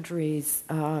other countries,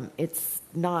 it's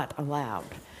not allowed.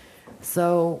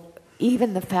 So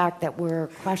even the fact that we're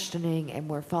questioning and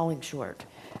we're falling short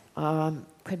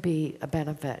could be a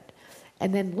benefit.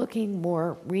 And then looking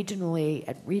more regionally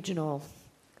at regional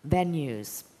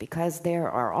venues, because there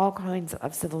are all kinds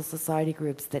of civil society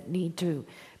groups that need to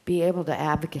be able to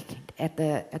advocate at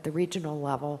the regional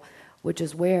level, which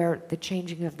is where the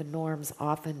changing of the norms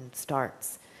often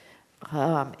starts,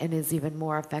 and is even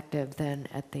more effective than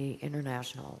at the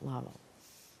international level.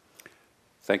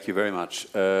 Thank you very much.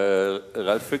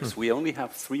 Ralf Fuchs, we only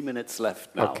have 3 minutes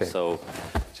left now, so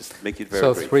just make it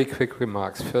very brief. So 3 quick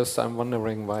remarks. First, I'm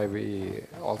wondering why we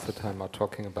all the time are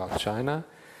talking about China.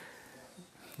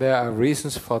 There are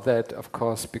reasons for that, of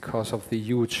course, because of the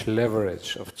huge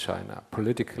leverage of China,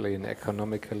 politically and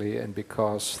economically, and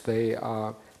because they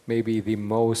are maybe the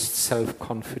most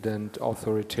self-confident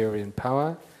authoritarian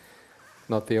power.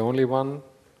 Not the only one.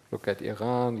 Look at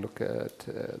Iran, look at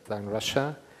then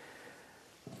Russia.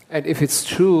 And if it's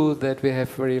true that we have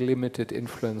very limited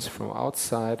influence from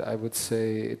outside, I would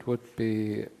say it would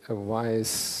be a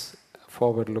wise,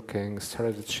 forward-looking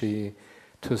strategy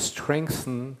to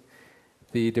strengthen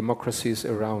the democracies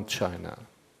around China.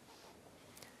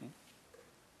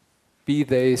 Be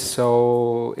they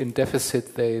so in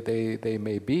deficit they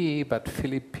may be, but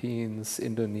Philippines,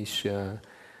 Indonesia,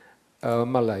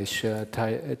 Malaysia,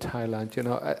 Thailand, you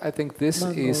know, I think this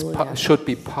should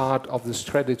be part of the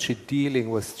strategy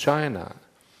dealing with China.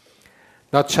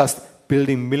 Not just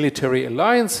building military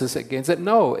alliances against it,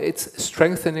 no, it's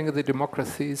strengthening the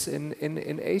democracies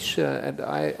in Asia, and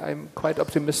I'm quite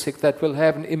optimistic that will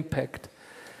have an impact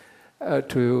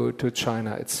to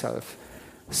China itself.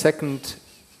 Second,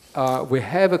 we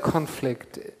have a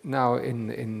conflict now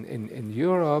in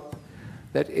Europe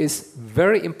that is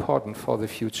very important for the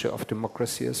future of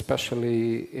democracy,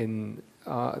 especially in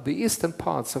the eastern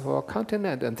parts of our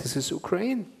continent, and this is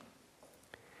Ukraine.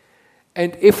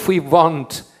 And if we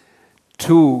want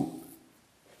to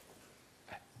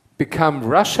become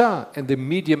Russia in the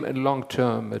medium and long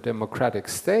term a democratic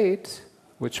state,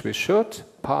 which we should,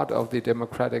 part of the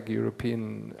democratic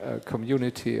European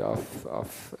community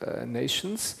of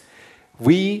nations,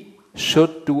 we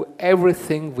should do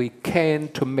everything we can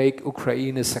to make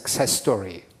Ukraine a success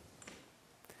story.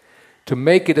 To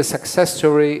make it a success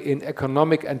story in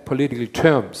economic and political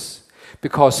terms.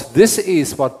 Because this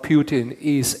is what Putin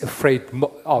is afraid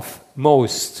of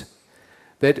most.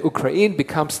 That Ukraine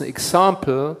becomes an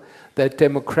example that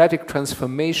democratic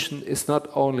transformation is not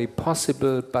only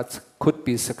possible but could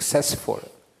be successful.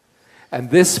 And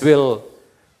this will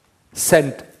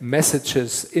send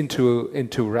messages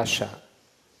into Russia,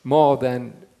 more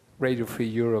than Radio Free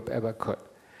Europe ever could.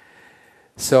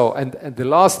 So, and the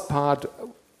last part,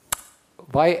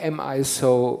 why am I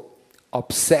so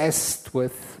obsessed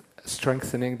with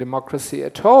strengthening democracy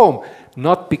at home?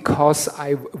 Not because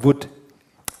I would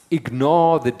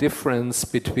ignore the difference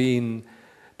between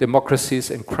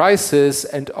democracies in crisis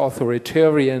and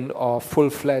authoritarian or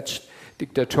full-fledged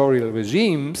dictatorial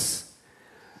regimes,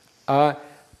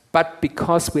 but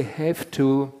because we have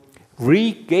to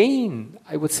regain,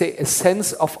 I would say, a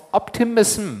sense of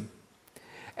optimism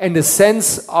and a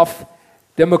sense of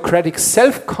democratic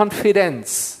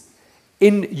self-confidence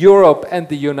in Europe and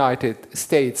the United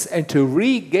States, and to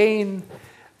regain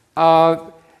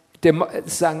an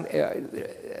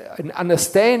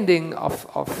understanding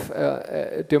of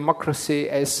democracy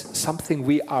as something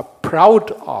we are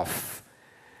proud of.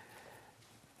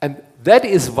 And that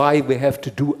is why we have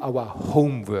to do our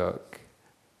homework.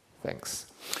 Thanks.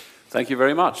 Thank you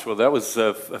very much. Well, that was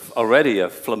already a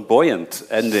flamboyant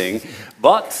ending,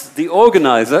 but the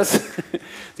organizers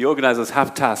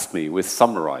have tasked me with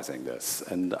summarizing this,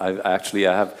 and I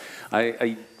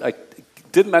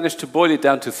did manage to boil it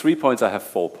down to 3 points. I have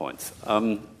 4 points.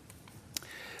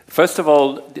 First of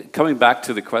all, coming back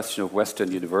to the question of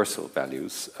Western universal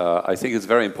values, I think it's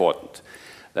very important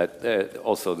that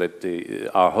also that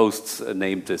our hosts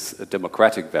named this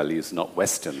democratic values, not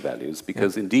Western values,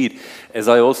 because indeed, as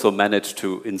I also managed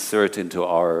to insert into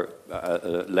our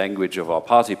language of our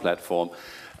party platform,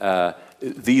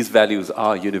 these values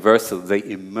are universal. They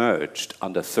emerged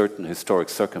under certain historic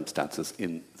circumstances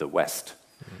in the West.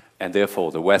 And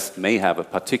therefore, the West may have a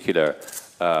particular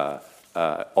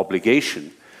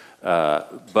obligation,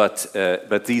 but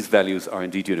these values are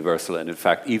indeed universal, and in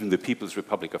fact, even the People's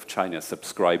Republic of China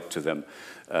subscribed to them.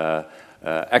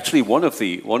 Actually, one of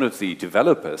the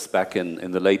developers back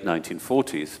in the late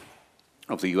 1940s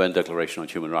of the UN Declaration on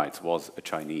Human Rights was a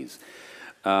Chinese.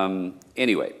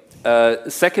 Anyway,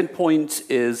 second point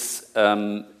is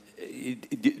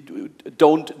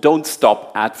don't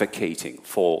stop advocating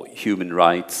for human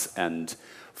rights and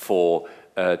for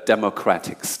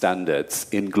democratic standards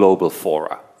in global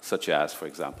fora, such as, for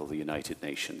example, the United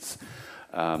Nations.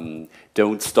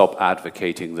 Don't stop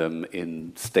advocating them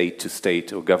in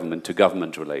state-to-state or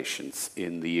government-to-government relations,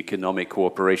 in the economic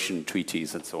cooperation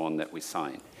treaties and so on that we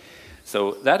sign.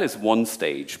 So that is one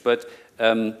stage. But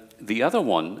the other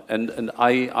one, and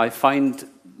I find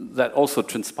that also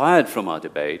transpired from our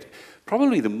debate,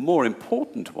 probably the more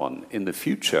important one in the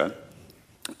future,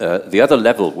 the other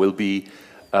level will be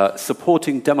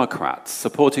supporting Democrats,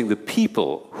 supporting the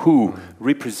people who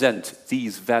represent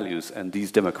these values and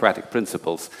these democratic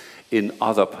principles in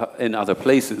other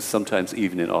places, sometimes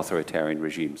even in authoritarian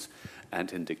regimes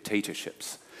and in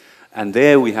dictatorships. And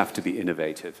there we have to be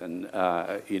innovative and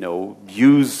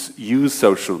use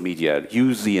social media,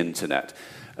 use the internet,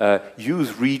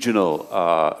 use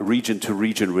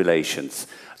region-to-region relations,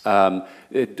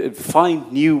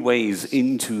 find new ways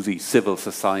into the civil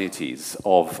societies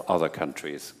of other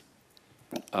countries.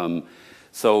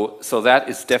 So that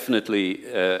is definitely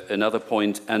another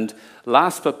point. And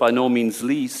last but by no means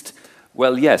least,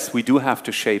 well, yes, we do have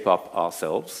to shape up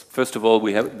ourselves. First of all,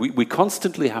 we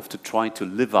constantly have to try to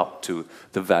live up to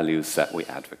the values that we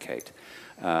advocate.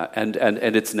 And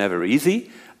it's never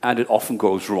easy, and it often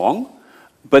goes wrong,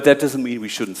 but that doesn't mean we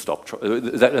shouldn't stop.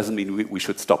 That doesn't mean we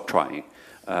should stop trying.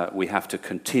 We have to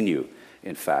continue,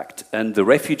 in fact. And the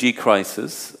refugee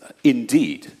crisis,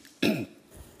 indeed,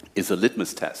 is a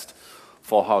litmus test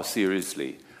for how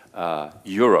seriously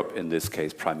Europe, in this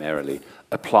case primarily,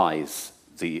 applies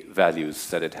the values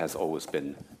that it has always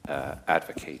been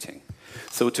advocating.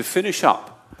 So to finish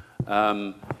up,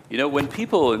 you know, when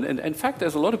people, and in fact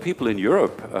there's a lot of people in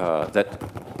Europe that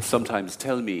sometimes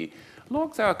tell me,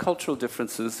 look, there are cultural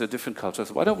differences, there are different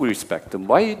cultures, why don't we respect them?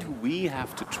 Why do we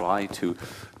have to try to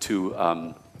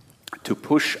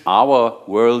push our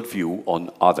worldview on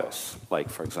others, like,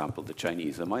 for example, the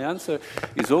Chinese? And my answer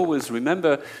is always,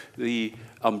 remember the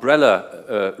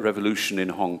umbrella revolution in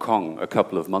Hong Kong a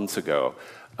couple of months ago.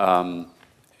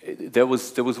 There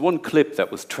was one clip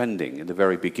that was trending in the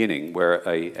very beginning where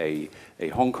a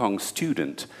Hong Kong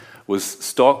student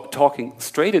was talking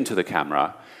straight into the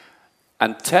camera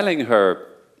and telling her,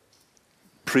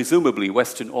 presumably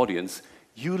Western audience,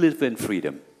 you live in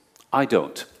freedom, I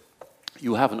don't.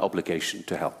 You have an obligation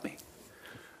to help me.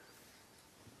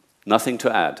 Nothing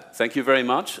to add. Thank you very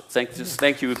much. Thank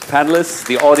you, panelists,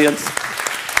 the audience,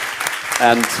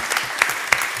 and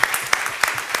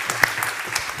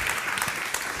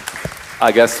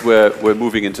I guess we're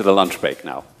moving into the lunch break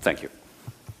now. Thank you.